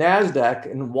the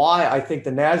NASDAQ and why I think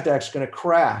the NASDAQ is going to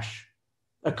crash.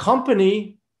 A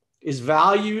company is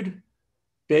valued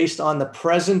based on the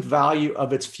present value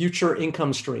of its future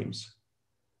income streams.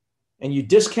 And you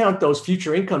discount those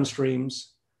future income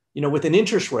streams, you know, with an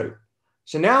interest rate.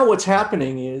 So now what's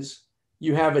happening is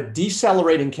you have a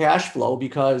decelerating cash flow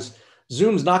because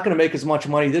Zoom's not going to make as much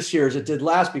money this year as it did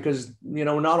last because, you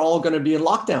know, we're not all going to be in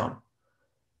lockdown.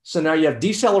 So now you have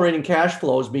decelerating cash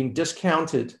flows being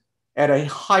discounted at a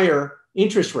higher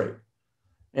interest rate.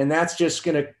 And that's just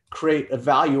going to create a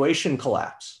valuation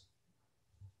collapse.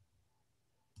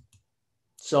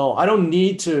 So I don't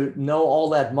need to know all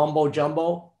that mumbo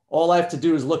jumbo. All I have to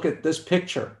do is look at this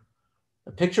picture.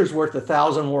 The picture's worth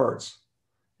 1,000 words.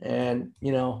 And,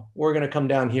 you know, we're going to come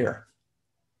down here.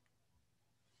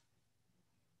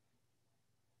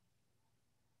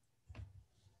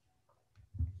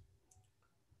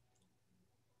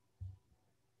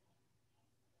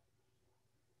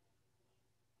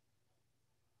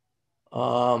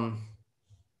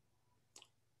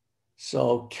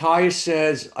 So Kai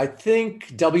says, I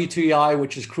think WTI,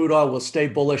 which is crude oil, will stay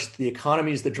bullish. The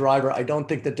economy is the driver. I don't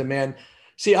think the demand.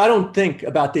 See, I don't think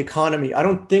about the economy. I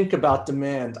don't think about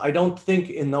demand. I don't think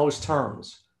in those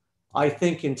terms. I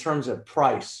think in terms of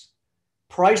price.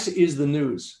 Price is the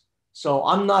news. So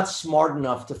I'm not smart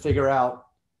enough to figure out,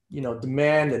 you know,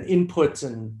 demand and inputs,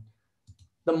 and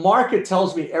the market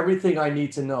tells me everything I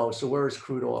need to know. So where is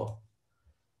crude oil?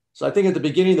 So I think at the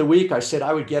beginning of the week, I said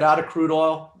I would get out of crude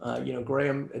oil. You know,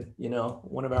 Graham, you know,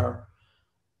 one of our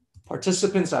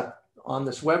participants on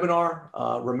this webinar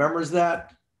remembers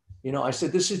that. You know, I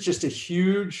said, this is just a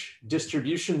huge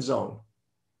distribution zone.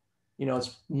 You know,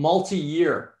 it's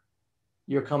multi-year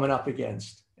you're coming up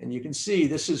against. And you can see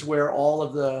this is where all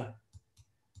of the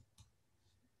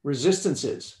resistance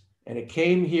is. And it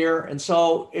came here. And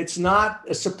so it's not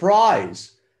a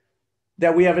surprise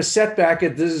that we have a setback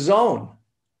at this zone.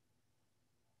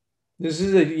 This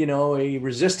is a, you know, a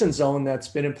resistance zone that's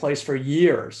been in place for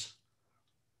years.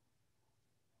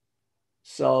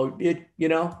 So it, you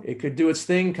know, it could do its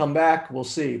thing, come back, we'll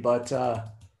see. But,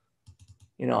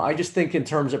 you know, I just think in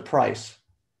terms of price.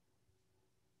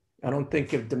 I don't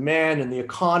think of demand and the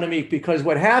economy, because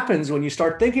what happens when you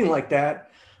start thinking like that,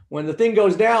 when the thing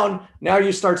goes down, now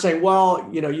you start saying, well,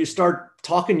 you know, you start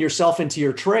talking yourself into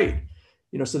your trade.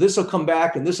 You know, so this will come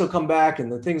back and this will come back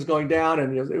and the thing's going down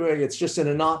and it's just in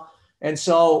a knot. And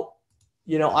so,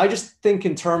 you know, I just think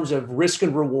in terms of risk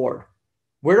and reward.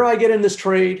 Where do I get in this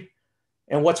trade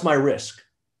and what's my risk?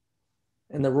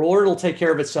 And the reward will take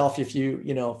care of itself if you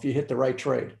know, if you hit the right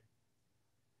trade.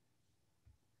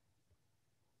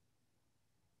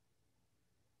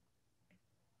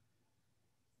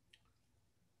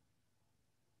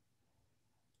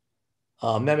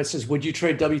 Mehmet says, would you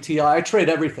trade WTI? I trade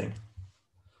everything.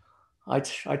 I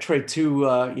trade two,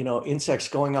 you know, insects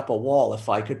going up a wall if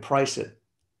I could price it.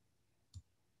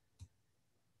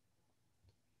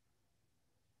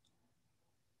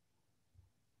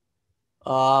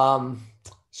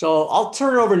 So I'll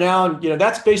turn it over now. And, you know,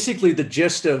 that's basically the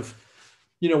gist of,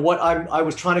 you know, what I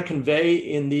was trying to convey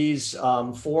in these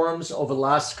forums over the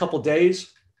last couple of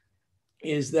days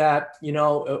is that, you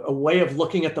know, a way of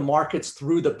looking at the markets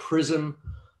through the prism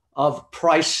of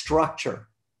price structure.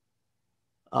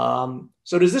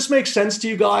 So does this make sense to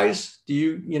you guys? Do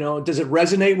you know, does it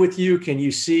resonate with you? Can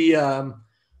you see,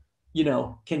 you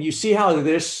know, can you see how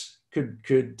this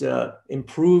could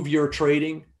improve your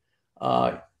trading?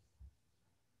 So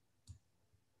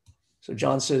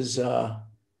John says,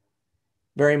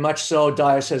 very much so.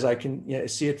 Dia says, I can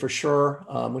see it for sure.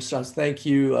 Musans, thank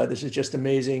you. This is just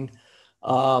amazing.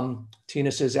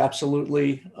 Tina says,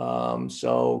 absolutely.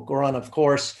 So Goran, of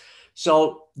course.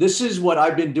 So this is what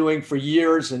I've been doing for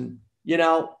years. And, you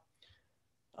know,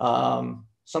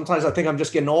 Sometimes I think I'm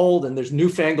just getting old and there's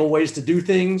newfangled ways to do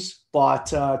things. But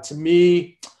to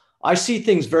me, I see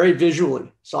things very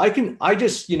visually. So I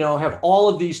just, have all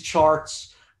of these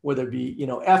charts, whether it be,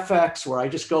 FX, where I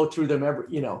just go through them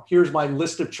here's my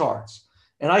list of charts.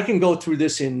 And I can go through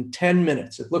this in 10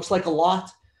 minutes. It looks like a lot,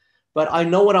 but I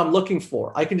know what I'm looking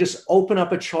for. I can just open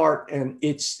up a chart and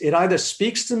it either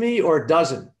speaks to me or it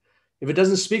doesn't. If it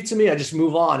doesn't speak to me, I just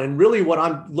move on. And really what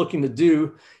I'm looking to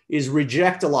do is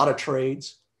reject a lot of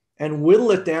trades and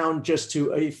whittle it down just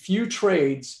to a few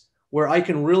trades where I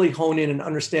can really hone in and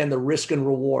understand the risk and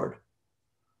reward.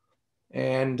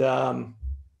 And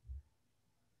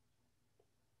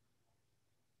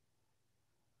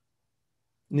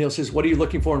Neil says, what are you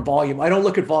looking for in volume? I don't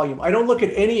look at volume. I don't look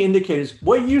at any indicators.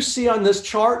 What you see on this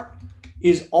chart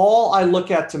is all I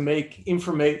look at to make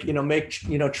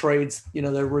trades,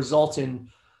 that result in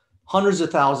hundreds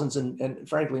of thousands and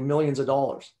frankly, millions of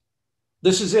dollars.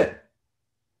 This is it.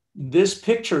 This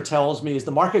picture tells me, is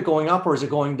the market going up or is it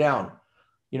going down?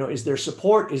 Is there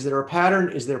support? Is there a pattern?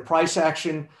 Is there price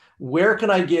action? Where can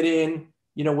I get in,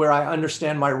 where I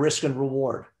understand my risk and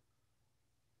reward?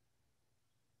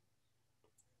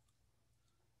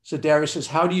 So Darius says,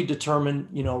 how do you determine,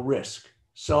 risk?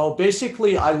 So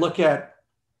basically I look at,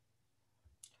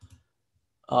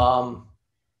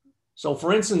 so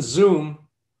for instance, Zoom,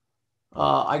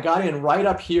 I got in right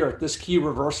up here at this key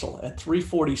reversal at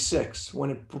 346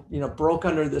 when it, broke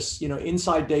under this,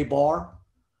 inside day bar.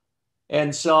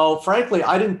 And so frankly,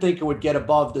 I didn't think it would get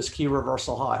above this key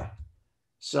reversal high.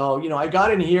 So, I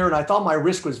got in here and I thought my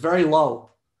risk was very low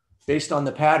based on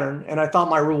the pattern. And I thought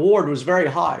my reward was very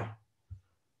high.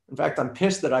 In fact, I'm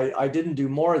pissed that I didn't do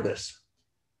more of this.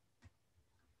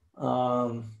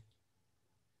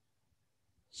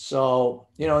 So,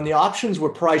 and the options were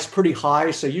priced pretty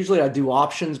high. So usually I do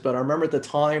options, but I remember at the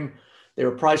time they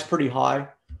were priced pretty high,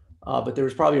 but there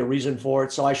was probably a reason for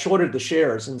it. So I shorted the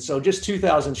shares. And so just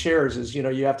 2,000 shares is,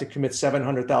 you have to commit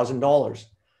 $700,000.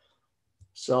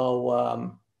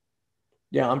 So,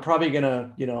 yeah, I'm probably going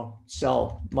to,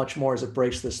 sell much more as it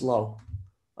breaks this low.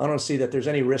 I don't see that there's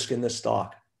any risk in this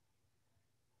stock.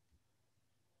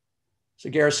 So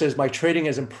Gareth says, my trading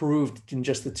has improved in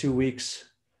just the 2 weeks.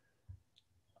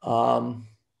 Norman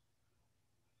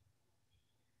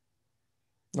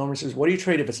says, what do you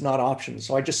trade if it's not options?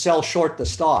 So I just sell short the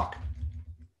stock.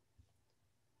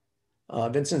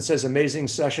 Vincent says, amazing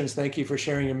sessions. Thank you for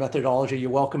sharing your methodology.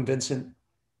 You're welcome, Vincent.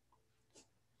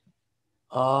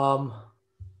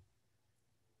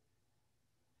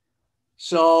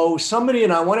 So somebody,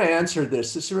 and I want to answer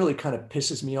this really kind of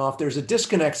pisses me off. There's a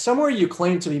disconnect. Somewhere you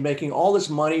claim to be making all this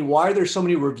money. Why are there so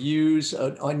many reviews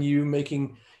on you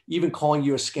even calling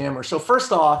you a scammer? So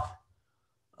first off,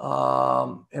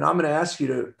 and I'm going to ask you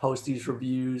to post these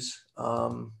reviews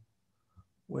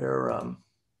where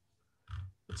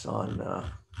it's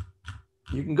on,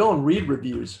 you can go and read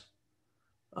reviews.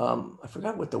 I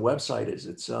forgot what the website is.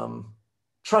 It's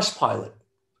Trustpilot.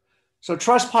 So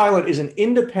Trustpilot is an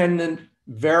independent,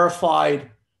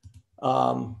 verified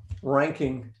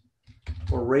ranking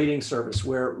or rating service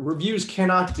where reviews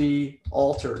cannot be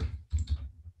altered.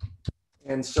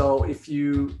 And so if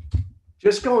you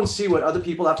just go and see what other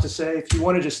people have to say, if you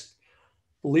want to just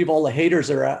believe all the haters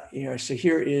are at, so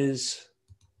here is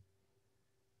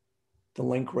the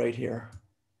link right here.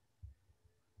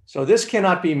 So this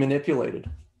cannot be manipulated.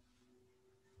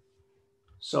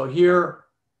 So here,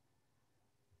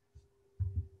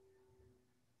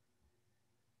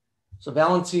 so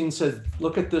Valentine said,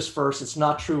 look at this first. It's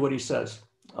not true what he says.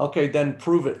 Okay, then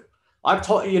prove it. I've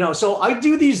told, so I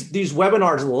do these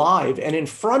webinars live and in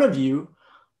front of you,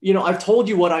 I've told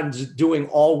you what I'm doing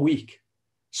all week.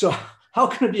 So how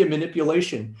can it be a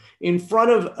manipulation? In front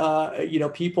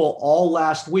of, people all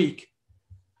last week,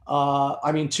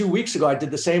 2 weeks ago, I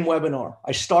did the same webinar.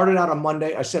 I started out on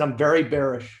Monday. I said, I'm very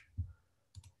bearish.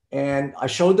 And I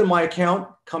showed them my account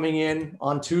coming in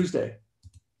on Tuesday.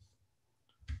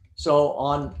 So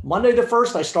on Monday the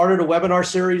 1st, I started a webinar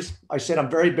series. I said,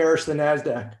 I'm very bearish the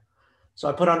NASDAQ. So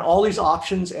I put on all these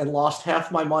options and lost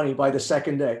half my money by the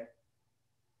second day.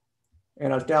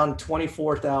 And I was down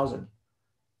 24,000.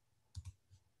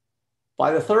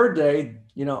 By the third day,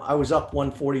 I was up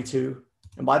 142.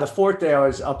 And by the fourth day, I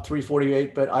was up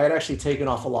 348, but I had actually taken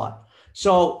off a lot.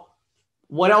 So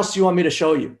what else do you want me to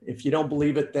show you? If you don't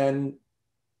believe it, then,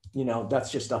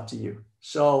 that's just up to you.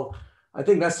 So I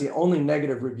think that's the only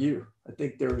negative review. I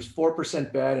think there's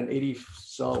 4% bad and 80.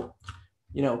 So,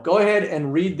 go ahead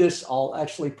and read this. I'll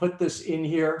actually put this in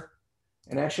here.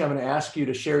 And actually, I'm going to ask you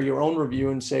to share your own review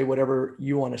and say whatever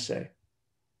you want to say.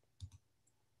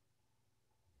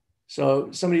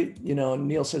 So somebody,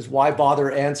 Neil says, why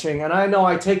bother answering? And I know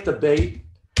I take the bait.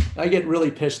 I get really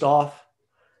pissed off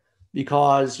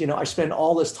because, I spend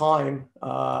all this time,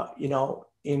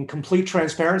 in complete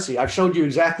transparency. I've showed you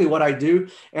exactly what I do.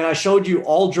 And I showed you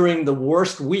all during the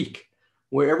worst week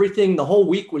where everything, the whole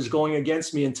week was going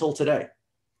against me until today.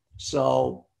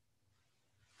 So,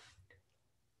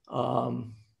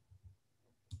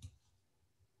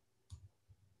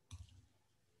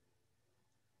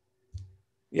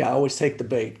 yeah, I always take the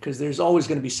bait because there's always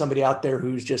going to be somebody out there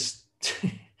who's just,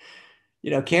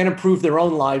 can't improve their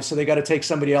own lives. So they got to take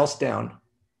somebody else down.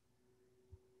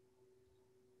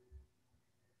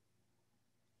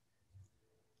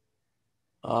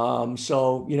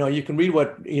 So, you can read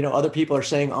what, other people are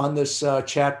saying on this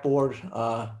chat board.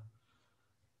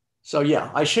 So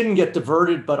yeah, I shouldn't get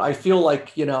diverted, but I feel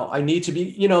like, I need to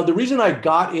be, the reason I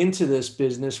got into this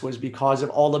business was because of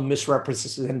all the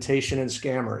misrepresentation and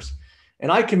scammers.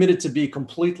 And I committed to be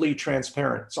completely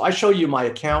transparent. So I show you my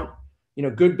account,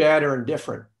 good, bad, or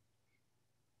indifferent.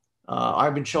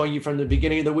 I've been showing you from the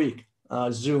beginning of the week,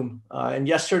 Zoom. And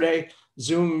yesterday,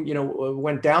 Zoom,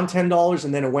 went down $10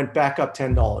 and then it went back up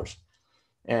 $10.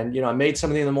 And, I made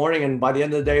something in the morning and by the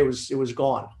end of the day, it was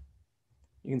gone.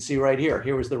 You can see right here,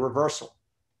 here was the reversal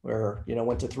where,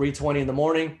 went to 320 in the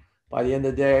morning. By the end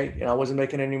of the day, I wasn't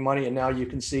making any money. And now you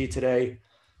can see today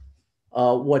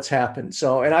what's happened.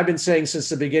 So, and I've been saying since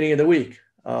the beginning of the week.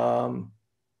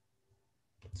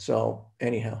 So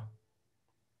anyhow.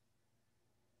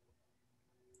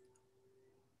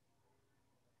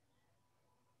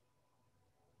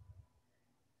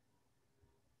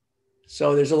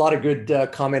 So there's a lot of good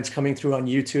comments coming through on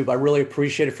YouTube. I really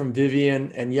appreciate it from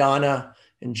Vivian and Yana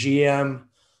and GM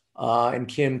and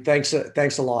Kim. Thanks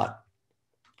a lot.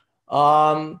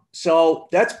 So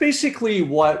that's basically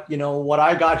what, what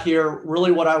I got here.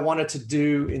 Really what I wanted to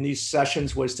do in these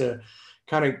sessions was to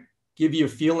kind of give you a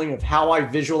feeling of how I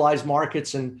visualize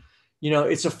markets. And,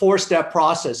 it's a 4-step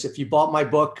process. If you bought my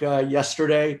book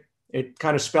yesterday, it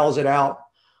kind of spells it out,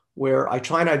 where I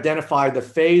try and identify the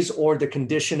phase or the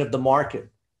condition of the market.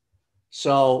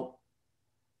 So,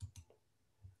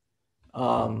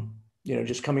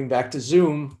 just coming back to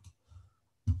Zoom,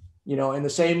 and the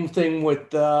same thing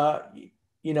with,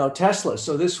 Tesla.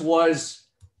 So this was,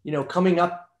 coming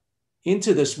up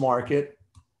into this market,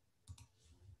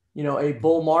 a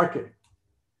bull market.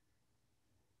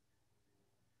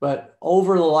 But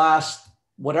over the last,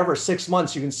 6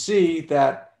 months, you can see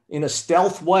that in a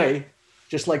stealth way,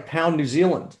 just like pound New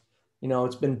Zealand,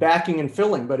 it's been backing and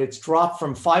filling, but it's dropped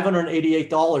from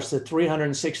 $588 to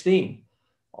 $316,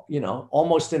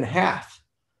 almost in half.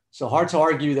 So hard to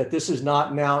argue that this is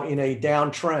not now in a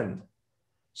downtrend.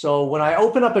 So when I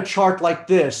open up a chart like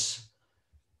this,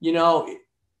 I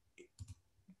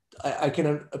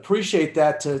can appreciate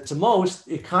that to most,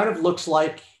 it kind of looks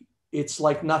like it's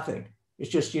like nothing. It's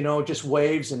just, just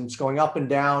waves and it's going up and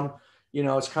down,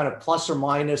 it's kind of plus or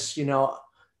minus,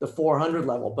 the 400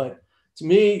 level. But to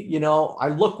me, I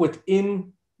look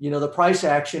within, the price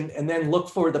action and then look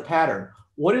for the pattern.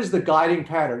 What is the guiding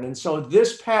pattern? And so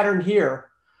this pattern here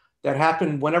that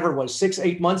happened whenever it was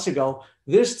 6-8 months ago,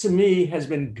 this to me has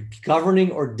been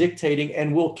governing or dictating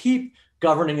and will keep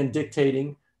governing and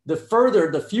dictating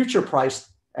the future price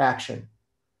action.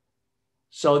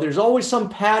 So there's always some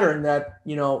pattern that,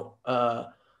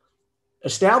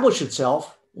 established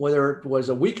itself, whether it was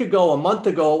a week ago, a month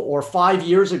ago, or 5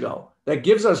 years ago, that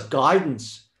gives us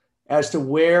guidance as to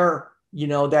where,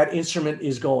 that instrument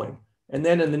is going. And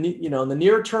then in the, in the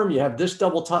near term, you have this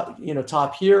double top,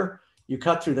 top here, you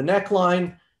cut through the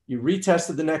neckline, you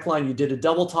retested the neckline, you did a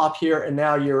double top here, and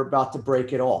now you're about to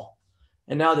break it all.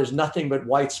 And now there's nothing but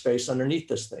white space underneath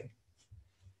this thing.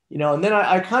 And then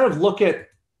I kind of look at,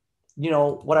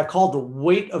 what I call the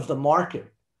weight of the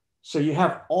market. So you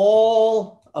have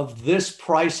all of this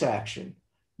price action,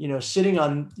 sitting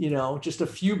on, just a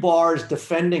few bars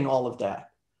defending all of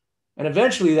that. And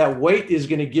eventually that weight is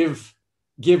going to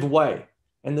give way.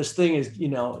 And this thing is,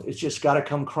 it's just got to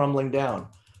come crumbling down.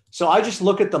 So I just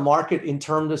look at the market in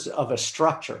terms of a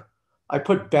structure. I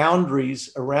put boundaries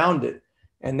around it.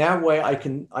 And that way I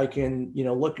can,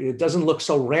 look, it doesn't look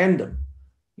so random.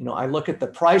 I look at the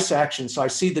price action. So I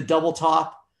see the double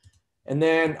top and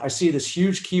then I see this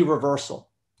huge key reversal.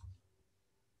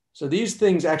 So these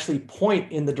things actually point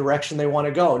in the direction they want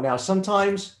to go. Now,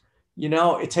 sometimes,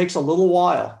 it takes a little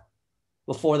while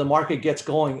before the market gets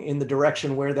going in the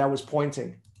direction where that was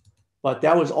pointing, but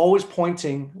that was always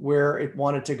pointing where it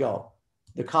wanted to go.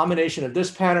 The combination of this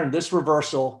pattern, this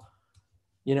reversal,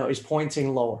 is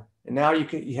pointing lower. And now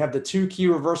you have the 2 key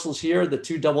reversals here, the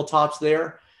 2 double tops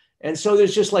there. And so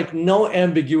there's just like no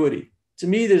ambiguity to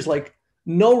me, there's like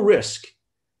no risk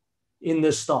in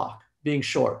this stock being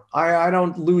short. I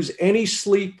don't lose any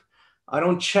sleep. I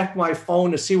don't check my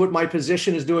phone to see what my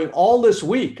position is doing. All this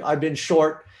week, I've been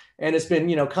short, and it's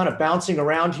been, kind of bouncing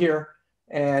around here.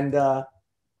 And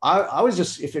I was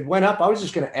just, if it went up, I was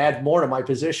just going to add more to my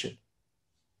position.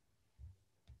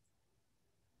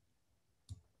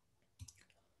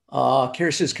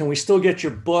 Kara says, can we still get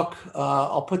your book?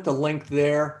 I'll put the link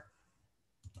there.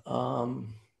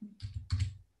 And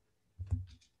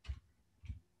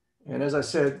as I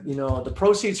said, the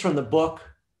proceeds from the book,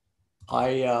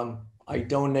 I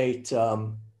donate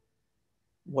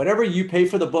whatever you pay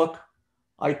for the book.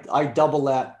 I double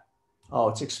that. Oh,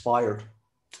 it's expired.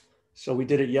 So we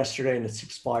did it yesterday and it's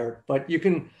expired. But you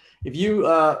can, if you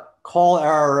call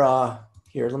our,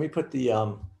 here, let me put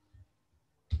the,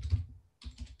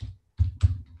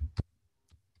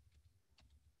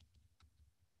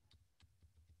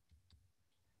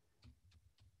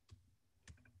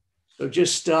 so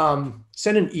just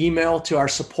send an email to our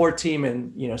support team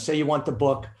and, say you want the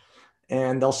book,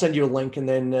 and they'll send you a link, and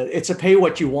then it's a pay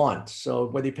what you want. So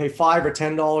whether you pay $5 or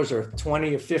 $10 or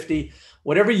 20 or 50,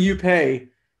 whatever you pay,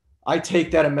 I take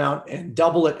that amount and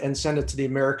double it and send it to the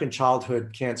American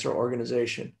Childhood Cancer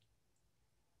Organization.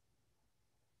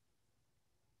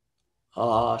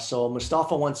 So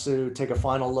Mustafa wants to take a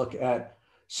final look at,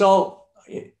 so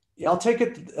I'll take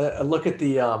a look at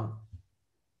the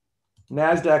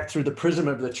NASDAQ through the prism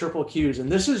of the triple Qs. And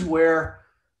this is where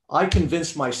I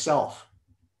convinced myself.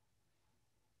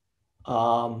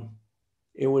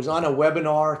 It was on a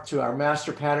webinar to our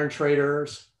master pattern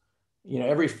traders.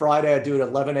 Every Friday I do it at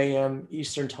 11 a.m.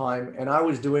 Eastern time. And I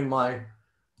was doing my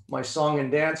song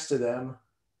and dance to them,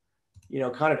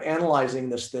 kind of analyzing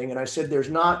this thing. And I said, there's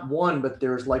not one, but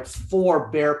there's like 4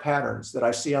 bear patterns that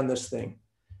I see on this thing.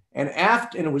 And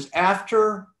it was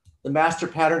after the master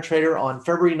pattern trader on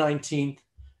February 19th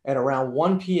at around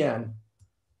 1 p.m.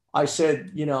 I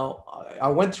said, I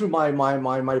went through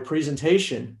my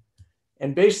presentation,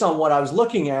 and based on what I was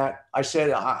looking at, I said,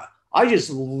 I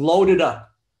just loaded up.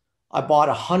 I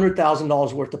bought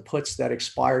 $100,000 worth of puts that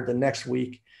expired the next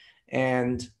week.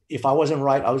 And if I wasn't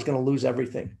right, I was going to lose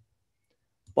everything.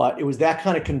 But it was that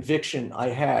kind of conviction I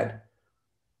had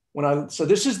so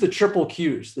this is the triple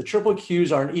Qs. The triple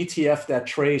Qs are an ETF that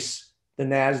trace the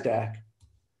NASDAQ.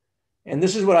 And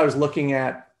this is what I was looking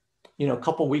at, a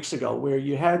couple of weeks ago, where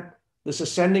you had this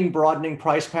ascending, broadening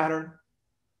price pattern.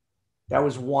 That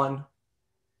was one.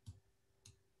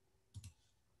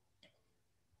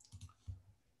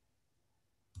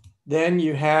 Then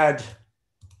you had,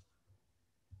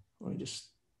 let me just,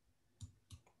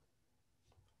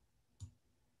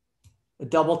 a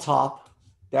double top.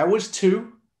 That was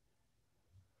 2.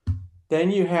 Then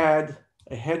you had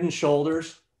a head and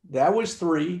shoulders. That was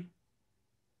 3.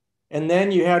 And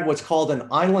then you had what's called an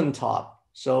island top.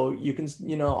 So you can,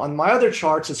 on my other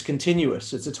charts, it's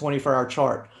continuous. It's a 24-hour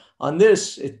chart. On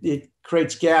this, it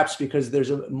creates gaps because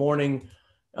there's a morning,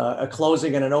 a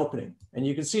closing and an opening. And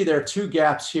you can see there are 2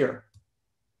 gaps here,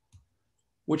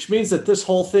 which means that this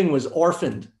whole thing was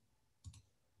orphaned.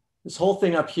 This whole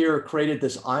thing up here created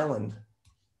this island.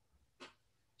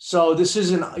 So this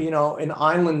is an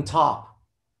island top.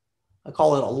 I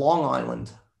call it a long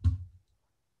island.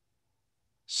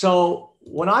 So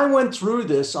when I went through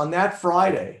this on that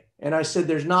Friday, and I said,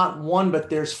 there's not one, but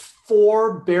there's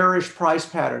 4 bearish price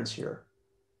patterns here,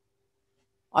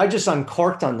 I just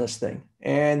uncorked on this thing.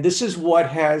 And this is what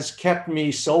has kept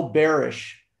me so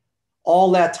bearish all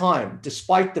that time,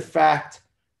 despite the fact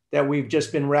that we've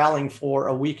just been rallying for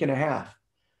a week and a half.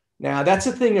 Now, that's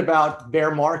the thing about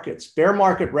bear markets. Bear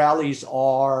market rallies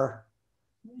are,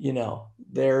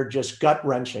 they're just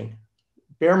gut-wrenching.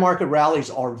 Bear market rallies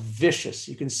are vicious.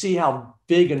 You can see how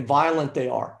big and violent they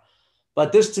are.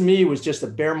 But this to me was just a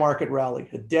bear market rally,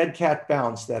 a dead cat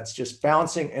bounce that's just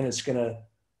bouncing, and it's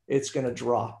gonna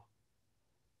drop.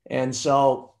 And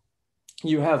so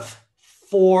you have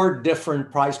 4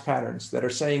 different price patterns that are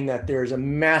saying that there's a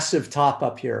massive top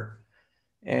up here,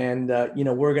 and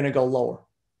we're gonna go lower.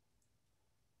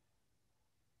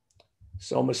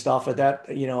 So Mustafa,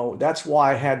 that's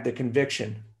why I had the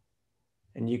conviction.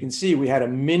 And you can see we had a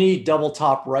mini double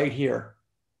top right here.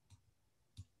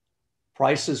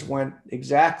 Prices went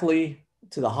exactly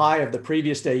to the high of the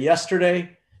previous day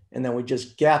yesterday, and then we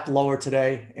just gapped lower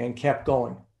today and kept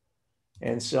going.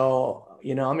 And so,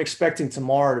 I'm expecting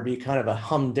tomorrow to be kind of a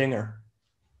humdinger.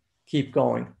 Keep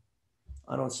going.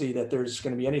 I don't see that there's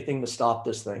going to be anything to stop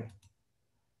this thing.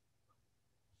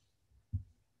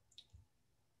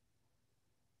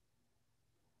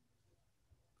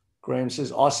 Graham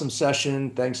says, awesome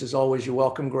session. Thanks as always. You're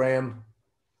welcome, Graham.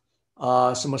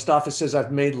 So Mustafa says,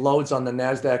 I've made loads on the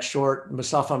NASDAQ short.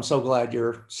 Mustafa, I'm so glad.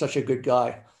 You're such a good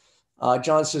guy.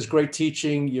 John says, great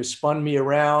teaching. You spun me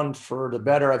around for the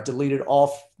better. I've deleted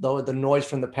all the noise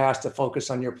from the past to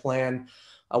focus on your plan.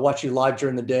 I watch you live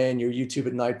during the day and your YouTube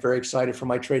at night. Very excited for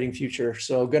my trading future.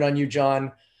 So good on you,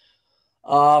 John.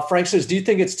 Frank says, do you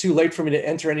think it's too late for me to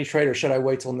enter any trade or should I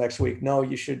wait till next week? No,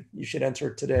 you should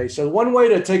enter today. So one way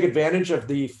to take advantage of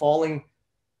the falling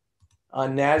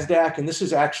NASDAQ, and this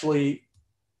is actually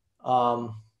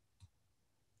also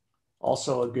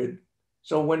a good,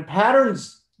 so when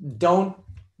patterns don't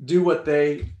do what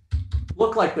they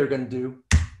look like they're going to do,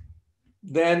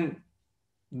 then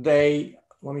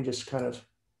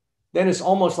then it's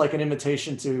almost like an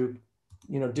invitation to,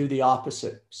 do the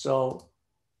opposite. So,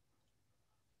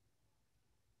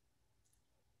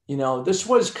 this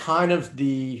was kind of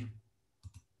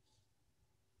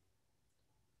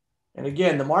and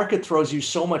again, the market throws you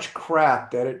so much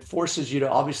crap that it forces you to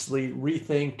obviously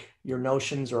rethink your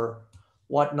notions or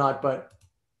whatnot. But,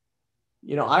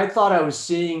 I thought I was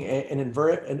seeing an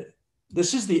invert, and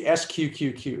this is the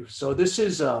SQQQ. So this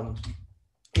is an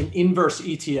inverse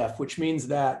ETF, which means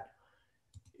that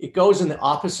it goes in the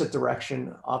opposite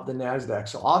direction of the NASDAQ.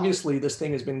 So obviously this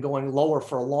thing has been going lower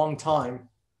for a long time.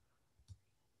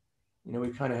 We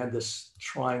kind of had this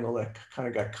triangle that kind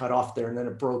of got cut off there and then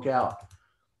it broke out.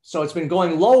 So it's been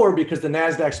going lower because the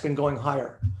NASDAQ's been going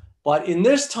higher. But in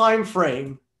this time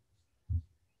frame,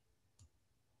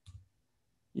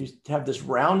 you have this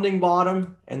rounding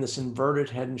bottom and this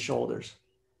inverted head and shoulders.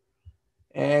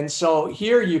 And so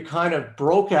here you kind of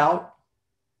broke out.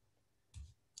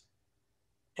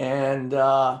 And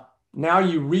now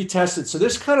you retested. So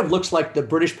this kind of looks like the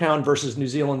British pound versus New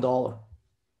Zealand dollar,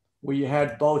 where you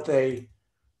had both a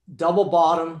double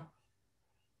bottom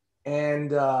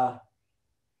and a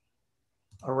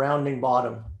rounding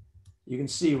bottom. You can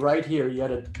see right here, you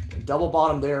had a double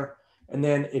bottom there, and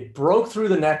then it broke through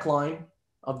the neckline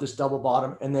of this double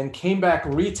bottom and then came back,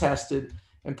 retested,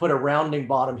 and put a rounding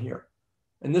bottom here.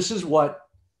 And this is what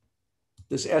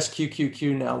this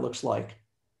SQQQ now looks like.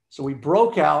 So we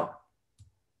broke out,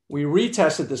 we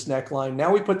retested this neckline,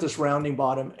 now we put this rounding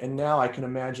bottom, and now I can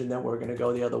imagine that we're going to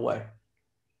go the other way.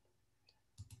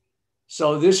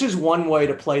 So this is one way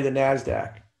to play the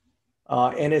NASDAQ.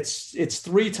 And it's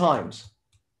 3 times.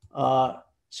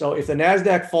 So if the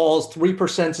NASDAQ falls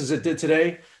 3% as it did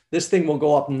today, this thing will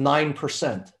go up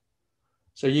 9%.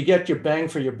 So you get your bang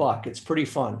for your buck. It's pretty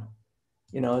fun.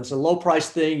 It's a low price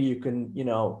thing. You can,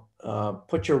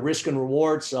 put your risk and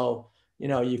reward. So,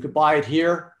 you could buy it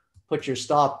here, put your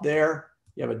stop there.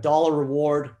 You have $1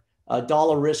 reward,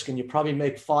 $1 risk, and you probably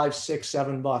make $5,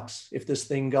 $6, $7 if this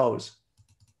thing goes.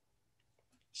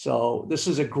 So this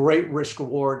is a great risk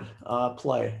reward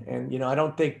play. And, I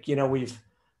don't think, we've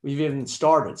even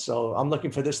started. So I'm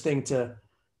looking for this thing to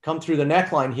come through the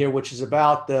neckline here, which is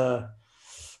about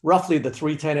roughly the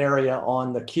 310 area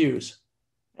on the Qs.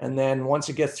 And then once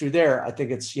it gets through there, I think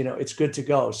it's, it's good to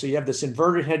go. So you have this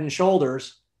inverted head and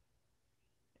shoulders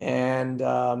and,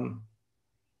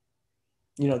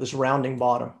 this rounding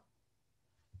bottom.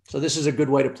 So this is a good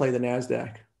way to play the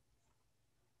NASDAQ.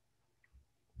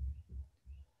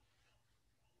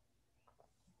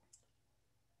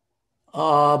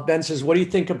 Ben says, what do you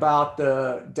think about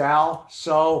the Dow?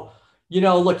 So,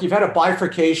 look, you've had a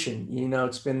bifurcation.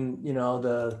 It's been,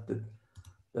 the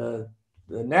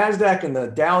NASDAQ and the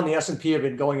Dow and the S&P have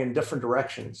been going in different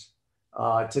directions.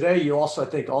 Today, you also, I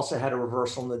think, had a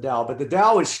reversal in the Dow, but the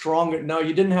Dow is stronger. No,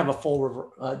 you didn't have a full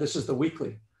reversal. This is the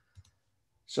weekly.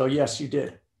 So yes, you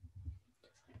did.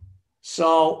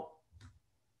 So,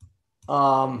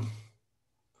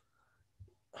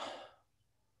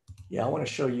 yeah, I want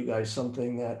to show you guys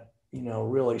something that,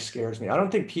 really scares me. I don't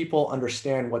think people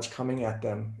understand what's coming at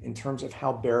them in terms of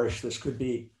how bearish this could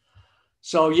be.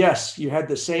 So yes, you had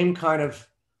the same kind of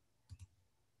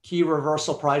key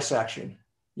reversal price action.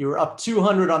 You were up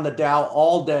 200 on the Dow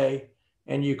all day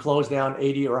and you closed down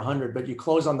 80 or 100, but you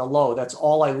close on the low. That's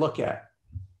all I look at.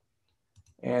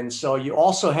 And so you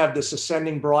also have this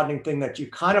ascending broadening thing that you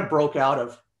kind of broke out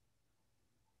of.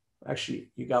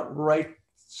 Actually, you got right.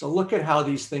 So look at how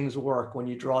these things work when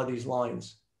you draw these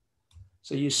lines.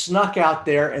 So you snuck out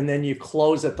there and then you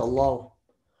close at the low.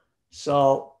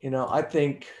 So, I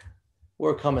think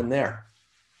we're coming there.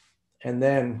 And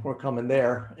then we're coming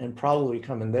there and probably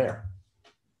coming there.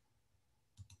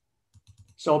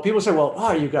 So people say, well,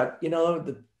 oh, you got,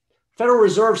 the Federal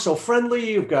Reserve so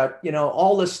friendly, you've got,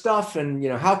 all this stuff. And,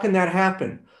 how can that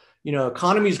happen?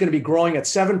 Economy is going to be growing at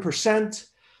 7%.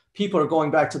 People are going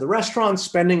back to the restaurants,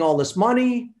 spending all this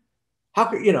money. How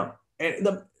could, and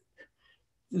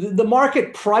the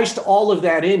market priced all of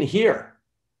that in here.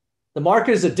 The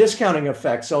market is a discounting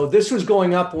effect. So this was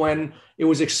going up when it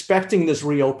was expecting this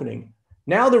reopening.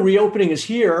 Now the reopening is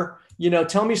here.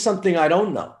 Tell me something I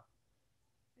don't know.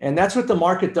 And that's what the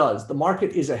market does. The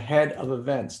market is ahead of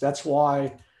events. That's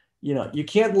why, you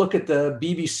can't look at the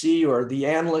BBC or the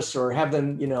analysts or have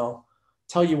them,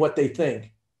 tell you what they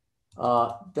think.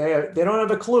 They don't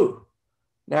have a clue.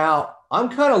 Now, I'm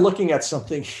kind of looking at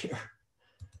something here.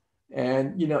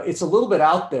 And, it's a little bit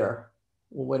out there.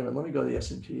 Well, wait a minute. Let me go to the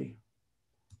S&P.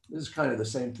 This is kind of the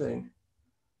same thing.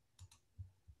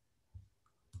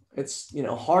 It's,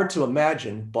 hard to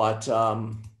imagine, but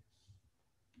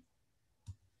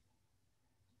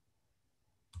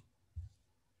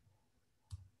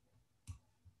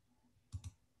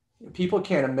people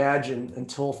can't imagine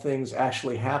until things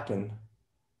actually happen.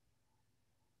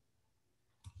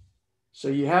 So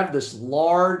you have this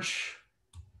large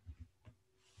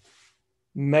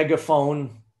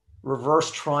megaphone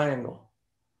reverse triangle.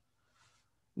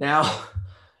 Now,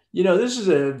 this is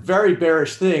a very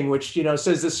bearish thing, which,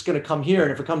 says this is going to come here.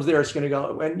 And if it comes there, it's going to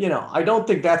go. And, I don't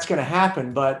think that's going to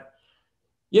happen. But,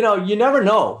 you never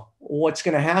know what's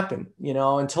going to happen,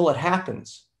 until it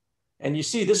happens. And you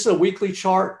see, this is a weekly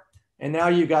chart. And now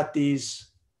you got these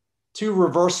two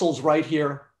reversals right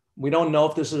here. We don't know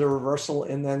if this is a reversal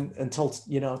and then until,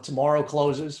 tomorrow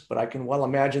closes. But I can well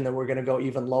imagine that we're going to go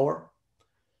even lower.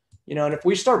 And if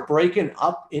we start breaking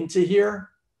up into here,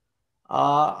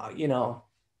 I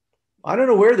don't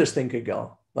know where this thing could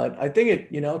go, but I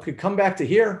think it, could come back to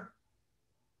here.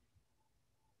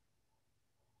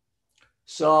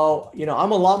 So,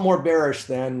 I'm a lot more bearish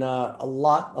than a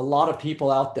lot of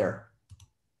people out there.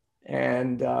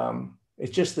 And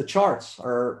it's just the charts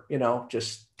are,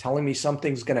 just telling me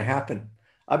something's going to happen.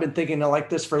 I've been thinking like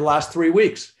this for the last 3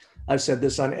 weeks. I've said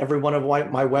this on every one of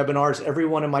my webinars, every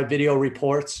one of my video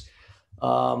reports,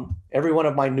 every one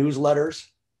of my newsletters.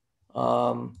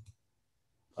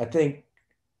 I think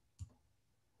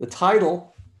the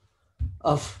title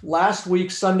of last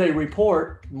week's Sunday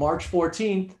report, March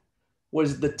 14th,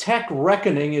 was "The Tech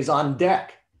Reckoning is on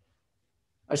Deck."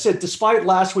 I said, despite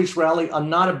last week's rally, I'm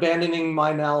not abandoning my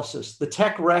analysis. The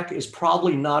tech wreck is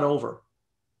probably not over.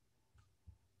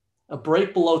 A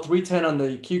break below 310 on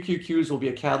the QQQs will be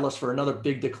a catalyst for another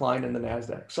big decline in the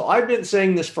NASDAQ. So I've been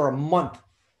saying this for a month,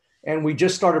 and we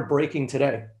just started breaking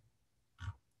today.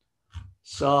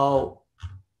 So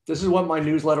this is what my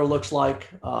newsletter looks like.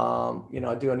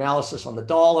 I do analysis on the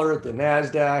dollar, the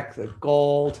NASDAQ, the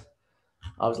gold.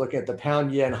 I was looking at the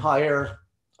pound yen higher.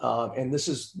 And this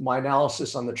is my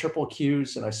analysis on the triple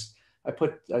Qs. And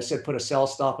I said put a sell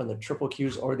stop in the triple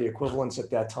Qs or the equivalents at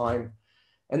that time.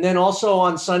 And then also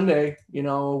on Sunday,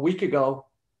 a week ago,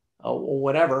 or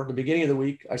whatever, the beginning of the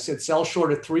week, I said sell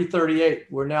short at 338.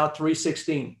 We're now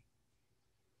 316.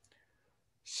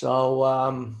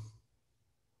 So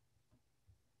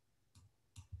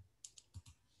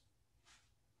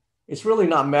it's really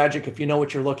not magic if you know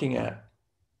what you're looking at.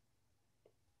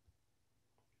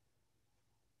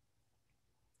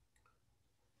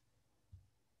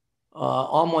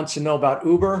 Om wants to know about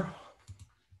Uber.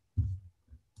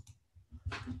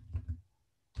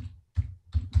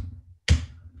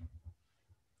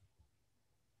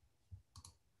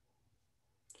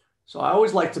 So I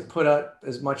always like to put out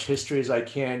as much history as I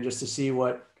can just to see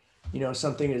what,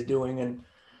 something is doing. And,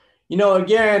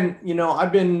 again,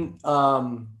 I've been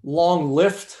long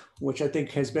Lyft, which I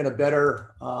think has been a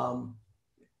better,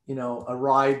 a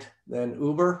ride than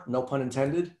Uber, no pun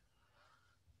intended.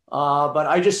 But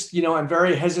I just, I'm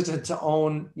very hesitant to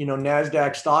own,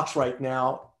 NASDAQ stocks right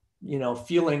now,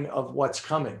 feeling of what's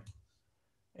coming.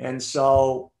 And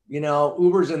so,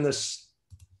 Uber's in this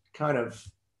kind of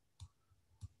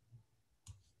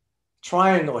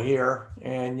triangle here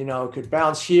and, it could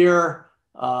bounce here.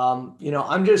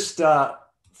 I'm just,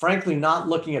 frankly, not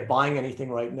looking at buying anything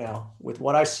right now with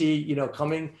what I see,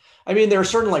 coming. I mean, there are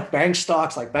certain like bank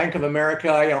stocks like Bank of America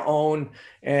I own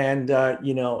and,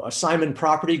 a Simon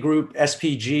Property Group,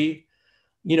 SPG,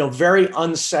 very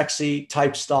unsexy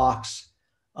type stocks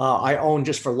I own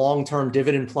just for long-term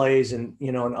dividend plays and,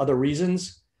 and other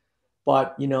reasons.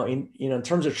 But, in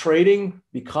terms of trading,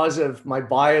 because of my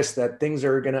bias that things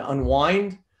are going to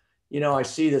unwind, I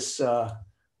see this,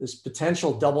 this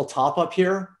potential double top up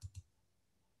here.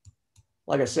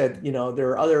 Like I said, there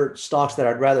are other stocks that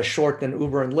I'd rather short than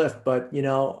Uber and Lyft, but, you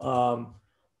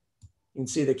can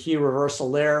see the key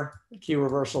reversal there,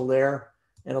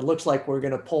 and it looks like we're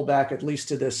going to pull back at least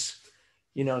to this,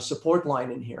 support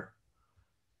line in here.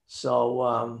 So,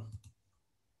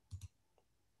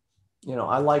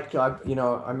 I like,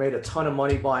 I made a ton of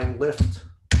money buying Lyft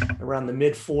around the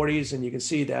mid 40s, and you can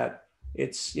see that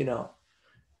it's, you know,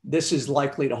 this is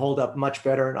likely to hold up much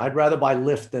better. And I'd rather buy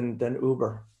Lyft than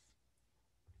Uber.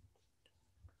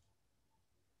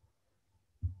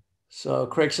 So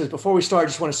Craig says, before we start, I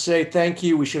just want to say thank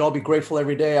you. We should all be grateful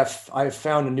every day. I've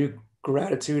found a new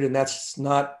gratitude, and that's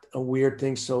not a weird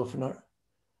thing. So if not,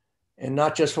 and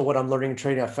not just for what I'm learning and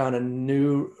trading, I found a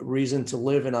new reason to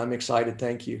live, and I'm excited.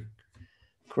 Thank you,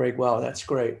 Craig. Wow, that's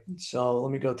great. So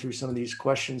let me go through some of these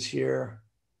questions here.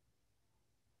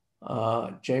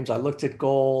 James, I looked at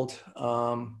gold.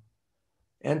 Antoine,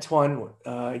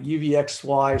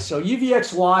 UVXY. So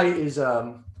UVXY is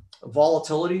a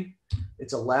volatility.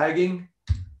 It's a lagging,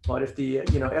 but if the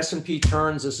S&P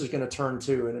turns, this is going to turn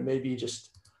too, and it may be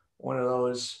just one of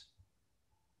those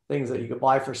things that you could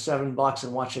buy for $7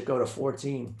 and watch it go to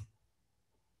 14.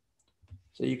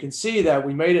 So you can see that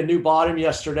we made a new bottom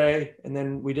yesterday, and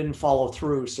then we didn't follow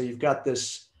through. So you've got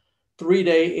this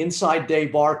 3-day inside day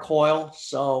bar coil.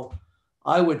 So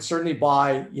I would certainly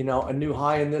buy, a new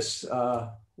high in this.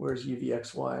 Where's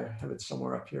UVXY? I have it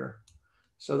somewhere up here.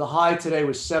 So the high today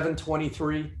was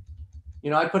 723.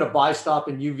 I put a buy stop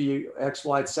in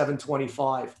UVXY at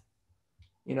 725.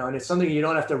 And it's something you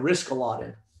don't have to risk a lot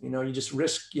in. You just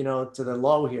risk, to the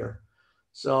low here.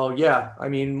 So yeah, I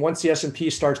mean, once the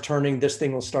S&P starts turning, this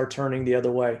thing will start turning the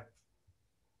other way.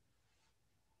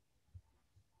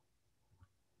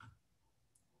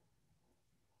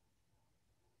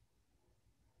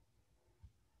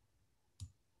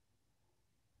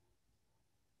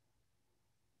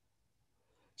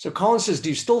 So Colin says, do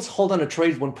you still hold on to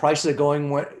trades when prices are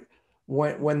going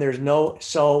when there's no?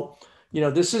 So,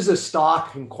 this is a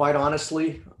stock, and quite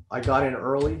honestly, I got in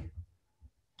early,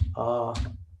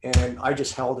 and I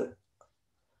just held it.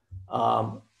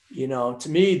 To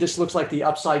me, this looks like the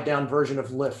upside down version of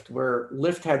Lyft, where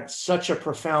Lyft had such a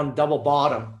profound double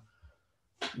bottom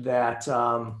that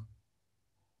I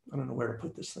don't know where to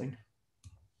put this thing.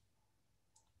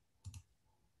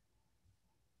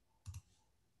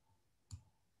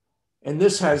 And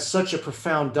this has such a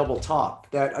profound double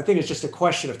top that I think it's just a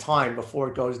question of time before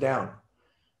it goes down.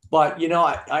 But,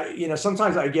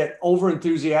 sometimes I get over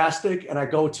enthusiastic and I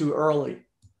go too early.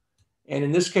 And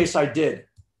in this case, I did.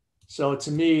 So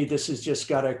to me, this has just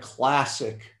got a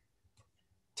classic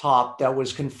top that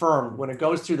was confirmed when it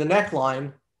goes through the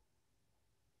neckline.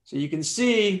 So you can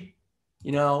see,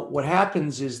 what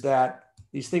happens is that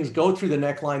these things go through the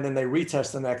neckline, then they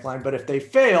retest the neckline. But if they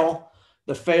fail,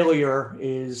 the failure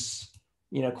is,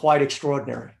 quite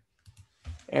extraordinary.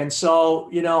 And so,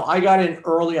 I got in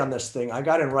early on this thing. I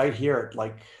got in right here at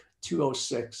like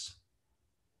 206.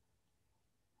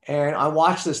 And I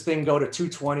watched this thing go to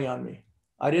 220 on me.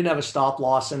 I didn't have a stop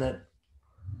loss in it.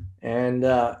 And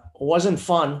it wasn't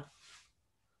fun.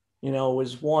 It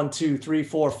was 1, 2, 3,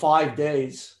 4, 5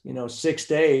 days, 6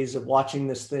 days of watching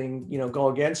this thing, go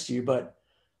against you. But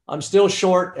I'm still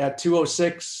short at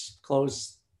 206,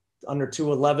 closed under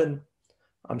 211.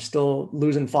 I'm still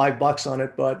losing $5 on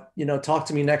it, but, talk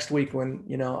to me next week when,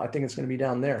 I think it's going to be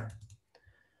down there.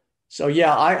 So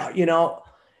yeah, I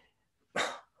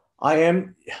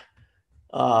am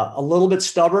a little bit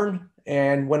stubborn.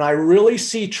 And when I really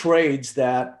see trades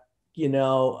that,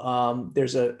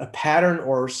 there's a pattern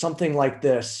or something like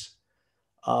this,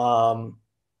 I'll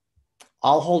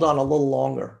hold on a little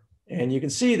longer. And you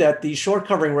can see that these short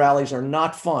covering rallies are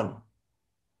not fun.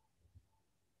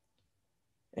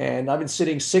 And I've been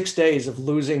sitting 6 days of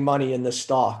losing money in this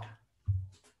stock.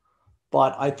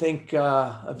 But I think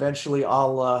eventually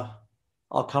I'll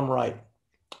come right.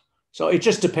 So it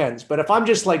just depends. But if I'm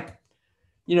just like,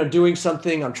 doing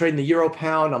something, I'm trading the euro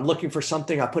pound, I'm looking for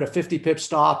something, I put a 50 pip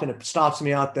stop and it stops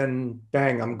me out, then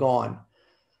bang, I'm gone.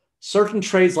 Certain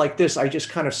trades like this, I just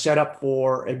kind of set up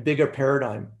for a bigger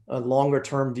paradigm, a longer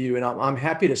term view. And I'm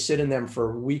happy to sit in them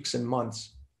for weeks and months.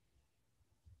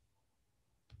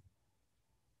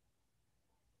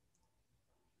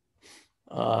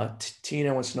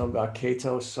 Tina wants to know about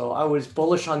Cato. So I was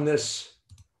bullish on this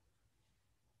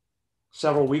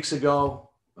several weeks ago.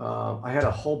 I had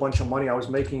a whole bunch of money I was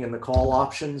making in the call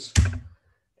options,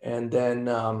 and then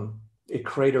it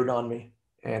cratered on me,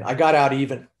 and I got out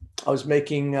even. I was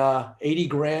making 80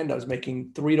 grand. I was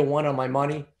making 3 to 1 on my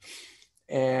money,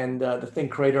 and the thing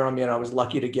cratered on me, and I was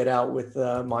lucky to get out with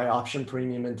my option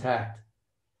premium intact.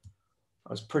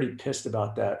 I was pretty pissed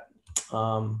about that.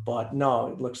 But no,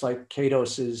 it looks like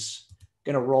Katos is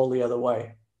going to roll the other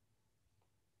way.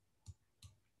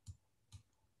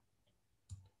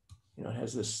 It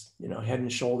has this, head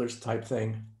and shoulders type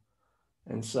thing.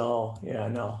 And so, yeah,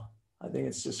 no, I think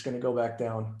it's just going to go back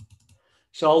down.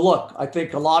 So look, I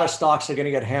think a lot of stocks are going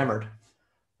to get hammered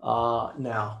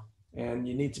now. and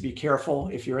you need to be careful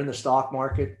if you're in the stock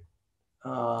market,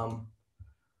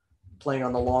 playing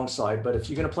on the long side. But if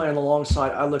you're going to play on the long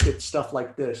side, I look at stuff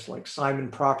like this, like Simon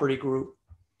Property Group,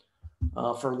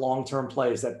 for long-term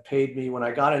plays that paid me when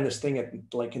I got in this thing at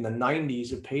like in the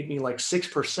 90s, it paid me like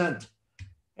 6%.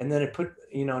 And then it put,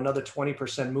 another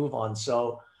 20% move on.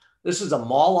 So this is a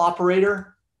mall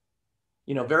operator,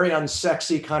 very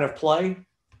unsexy kind of play.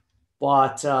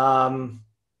 But,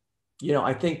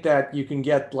 I think that you can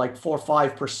get like 4 or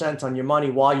 5% on your money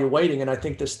while you're waiting. And I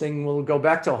think this thing will go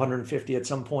back to 150 at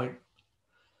some point.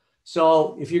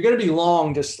 So if you're going to be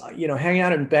long, just, hang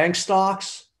out in bank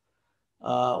stocks,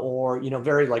 or,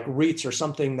 very like REITs or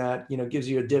something that, gives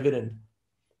you a dividend.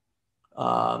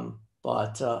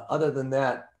 But other than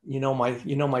that,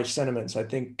 my sentiments. I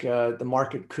think the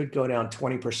market could go down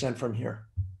 20% from here.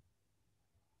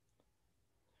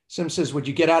 Sim says, would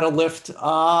you get out of Lyft?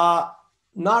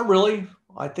 Not really.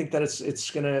 I think that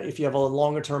it's gonna, if you have a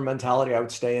longer term mentality, I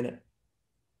would stay in it.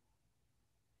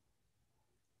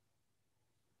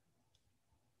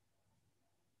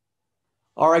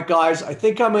 All right, guys, I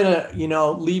think I'm gonna,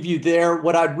 leave you there.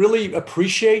 What I'd really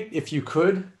appreciate if you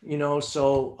could,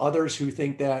 so others who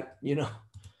think that,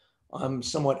 I'm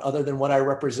somewhat other than what I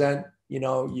represent,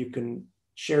 you can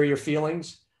share your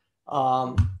feelings.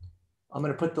 I'm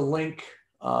gonna put the link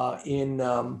in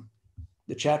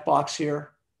the chat box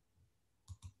here.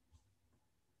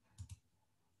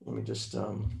 Let me just,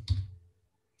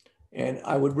 and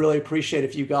I would really appreciate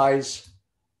if you guys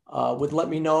would let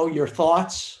me know your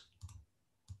thoughts,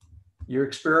 your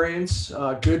experience,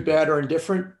 good, bad, or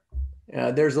indifferent.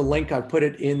 There's a link. I put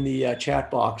it in the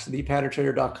chat box,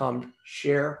 thepatterntrader.com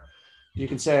share. You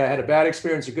can say I had a bad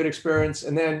experience, a good experience,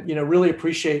 and then, really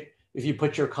appreciate if you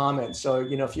put your comments. So,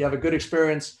 if you have a good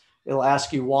experience, it'll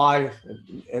ask you why,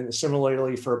 and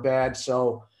similarly for bad.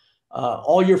 So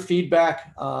all your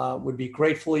feedback would be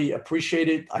gratefully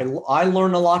appreciated. I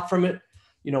learn a lot from it,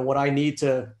 what I need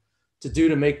to do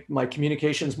to make my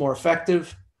communications more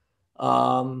effective.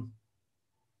 Chad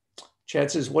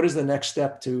says, what is the next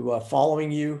step to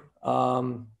following you?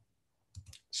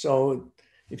 So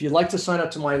if you'd like to sign up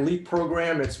to my elite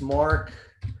program, it's Mark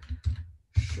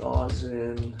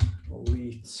Shawzin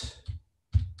Elite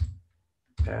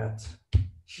at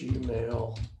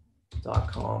gmail.com.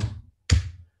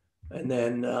 And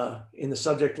then in the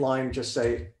subject line, just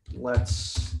say,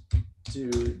 let's do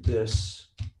this.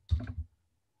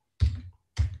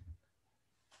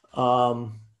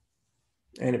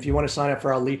 And if you want to sign up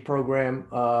for our elite program,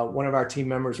 one of our team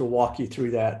members will walk you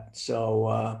through that.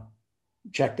 So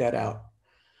check that out.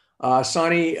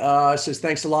 Sonny says,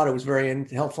 thanks a lot. It was very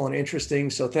helpful and interesting.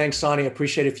 So thanks, Sonny. I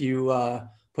appreciate if you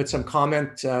put some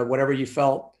comment, whatever you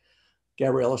felt.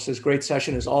 Gabriella says, great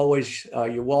session as always.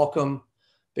 You're welcome.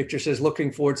 Victor says,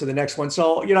 looking forward to the next one.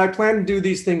 So, I plan to do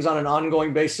these things on an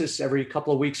ongoing basis every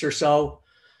couple of weeks or so.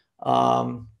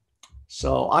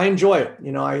 So I enjoy it.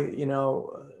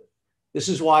 This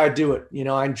is why I do it.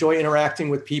 I enjoy interacting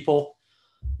with people,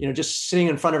 just sitting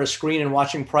in front of a screen and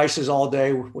watching prices all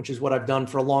day, which is what I've done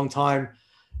for a long time.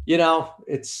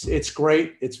 It's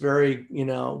great. It's very,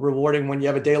 rewarding when you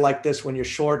have a day like this, when you're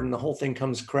short and the whole thing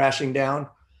comes crashing down.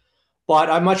 But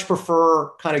I much prefer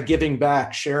kind of giving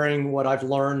back, sharing what I've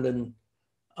learned. And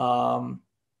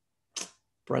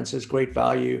Brent says, great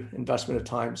value investment of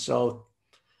time. So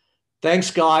thanks,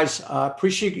 guys.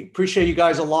 Appreciate you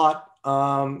guys a lot.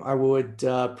 I would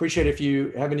appreciate if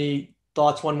you have any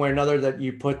thoughts one way or another, that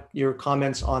you put your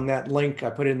comments on that link. I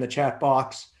put it in the chat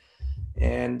box.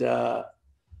 And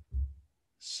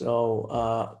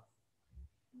so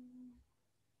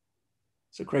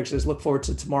Craig says, look forward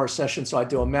to tomorrow's session. So I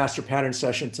do a master pattern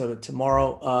session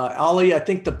tomorrow. Ali, I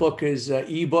think the book is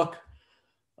ebook.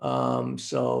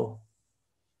 So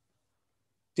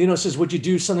Dino says, would you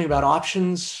do something about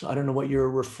options? I don't know what you're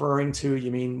referring to.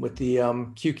 You mean with the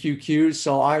QQQs?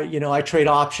 So I trade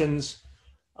options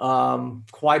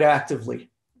quite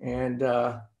actively. And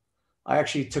I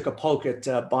actually took a poke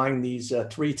at buying these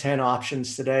 310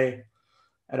 options today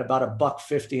at about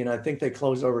 $1.50. And I think they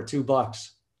closed over $2.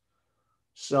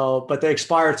 So, but they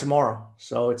expire tomorrow.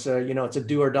 So it's a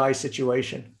do or die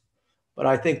situation. But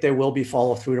I think they will be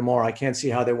follow through tomorrow. I can't see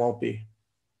how they won't be.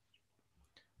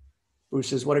 Bruce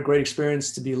says, what a great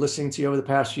experience to be listening to you over the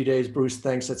past few days. Bruce,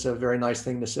 thanks. That's a very nice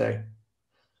thing to say.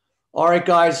 All right,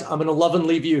 guys, I'm going to love and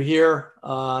leave you here.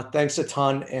 Thanks a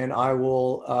ton, and I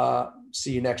will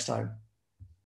see you next time.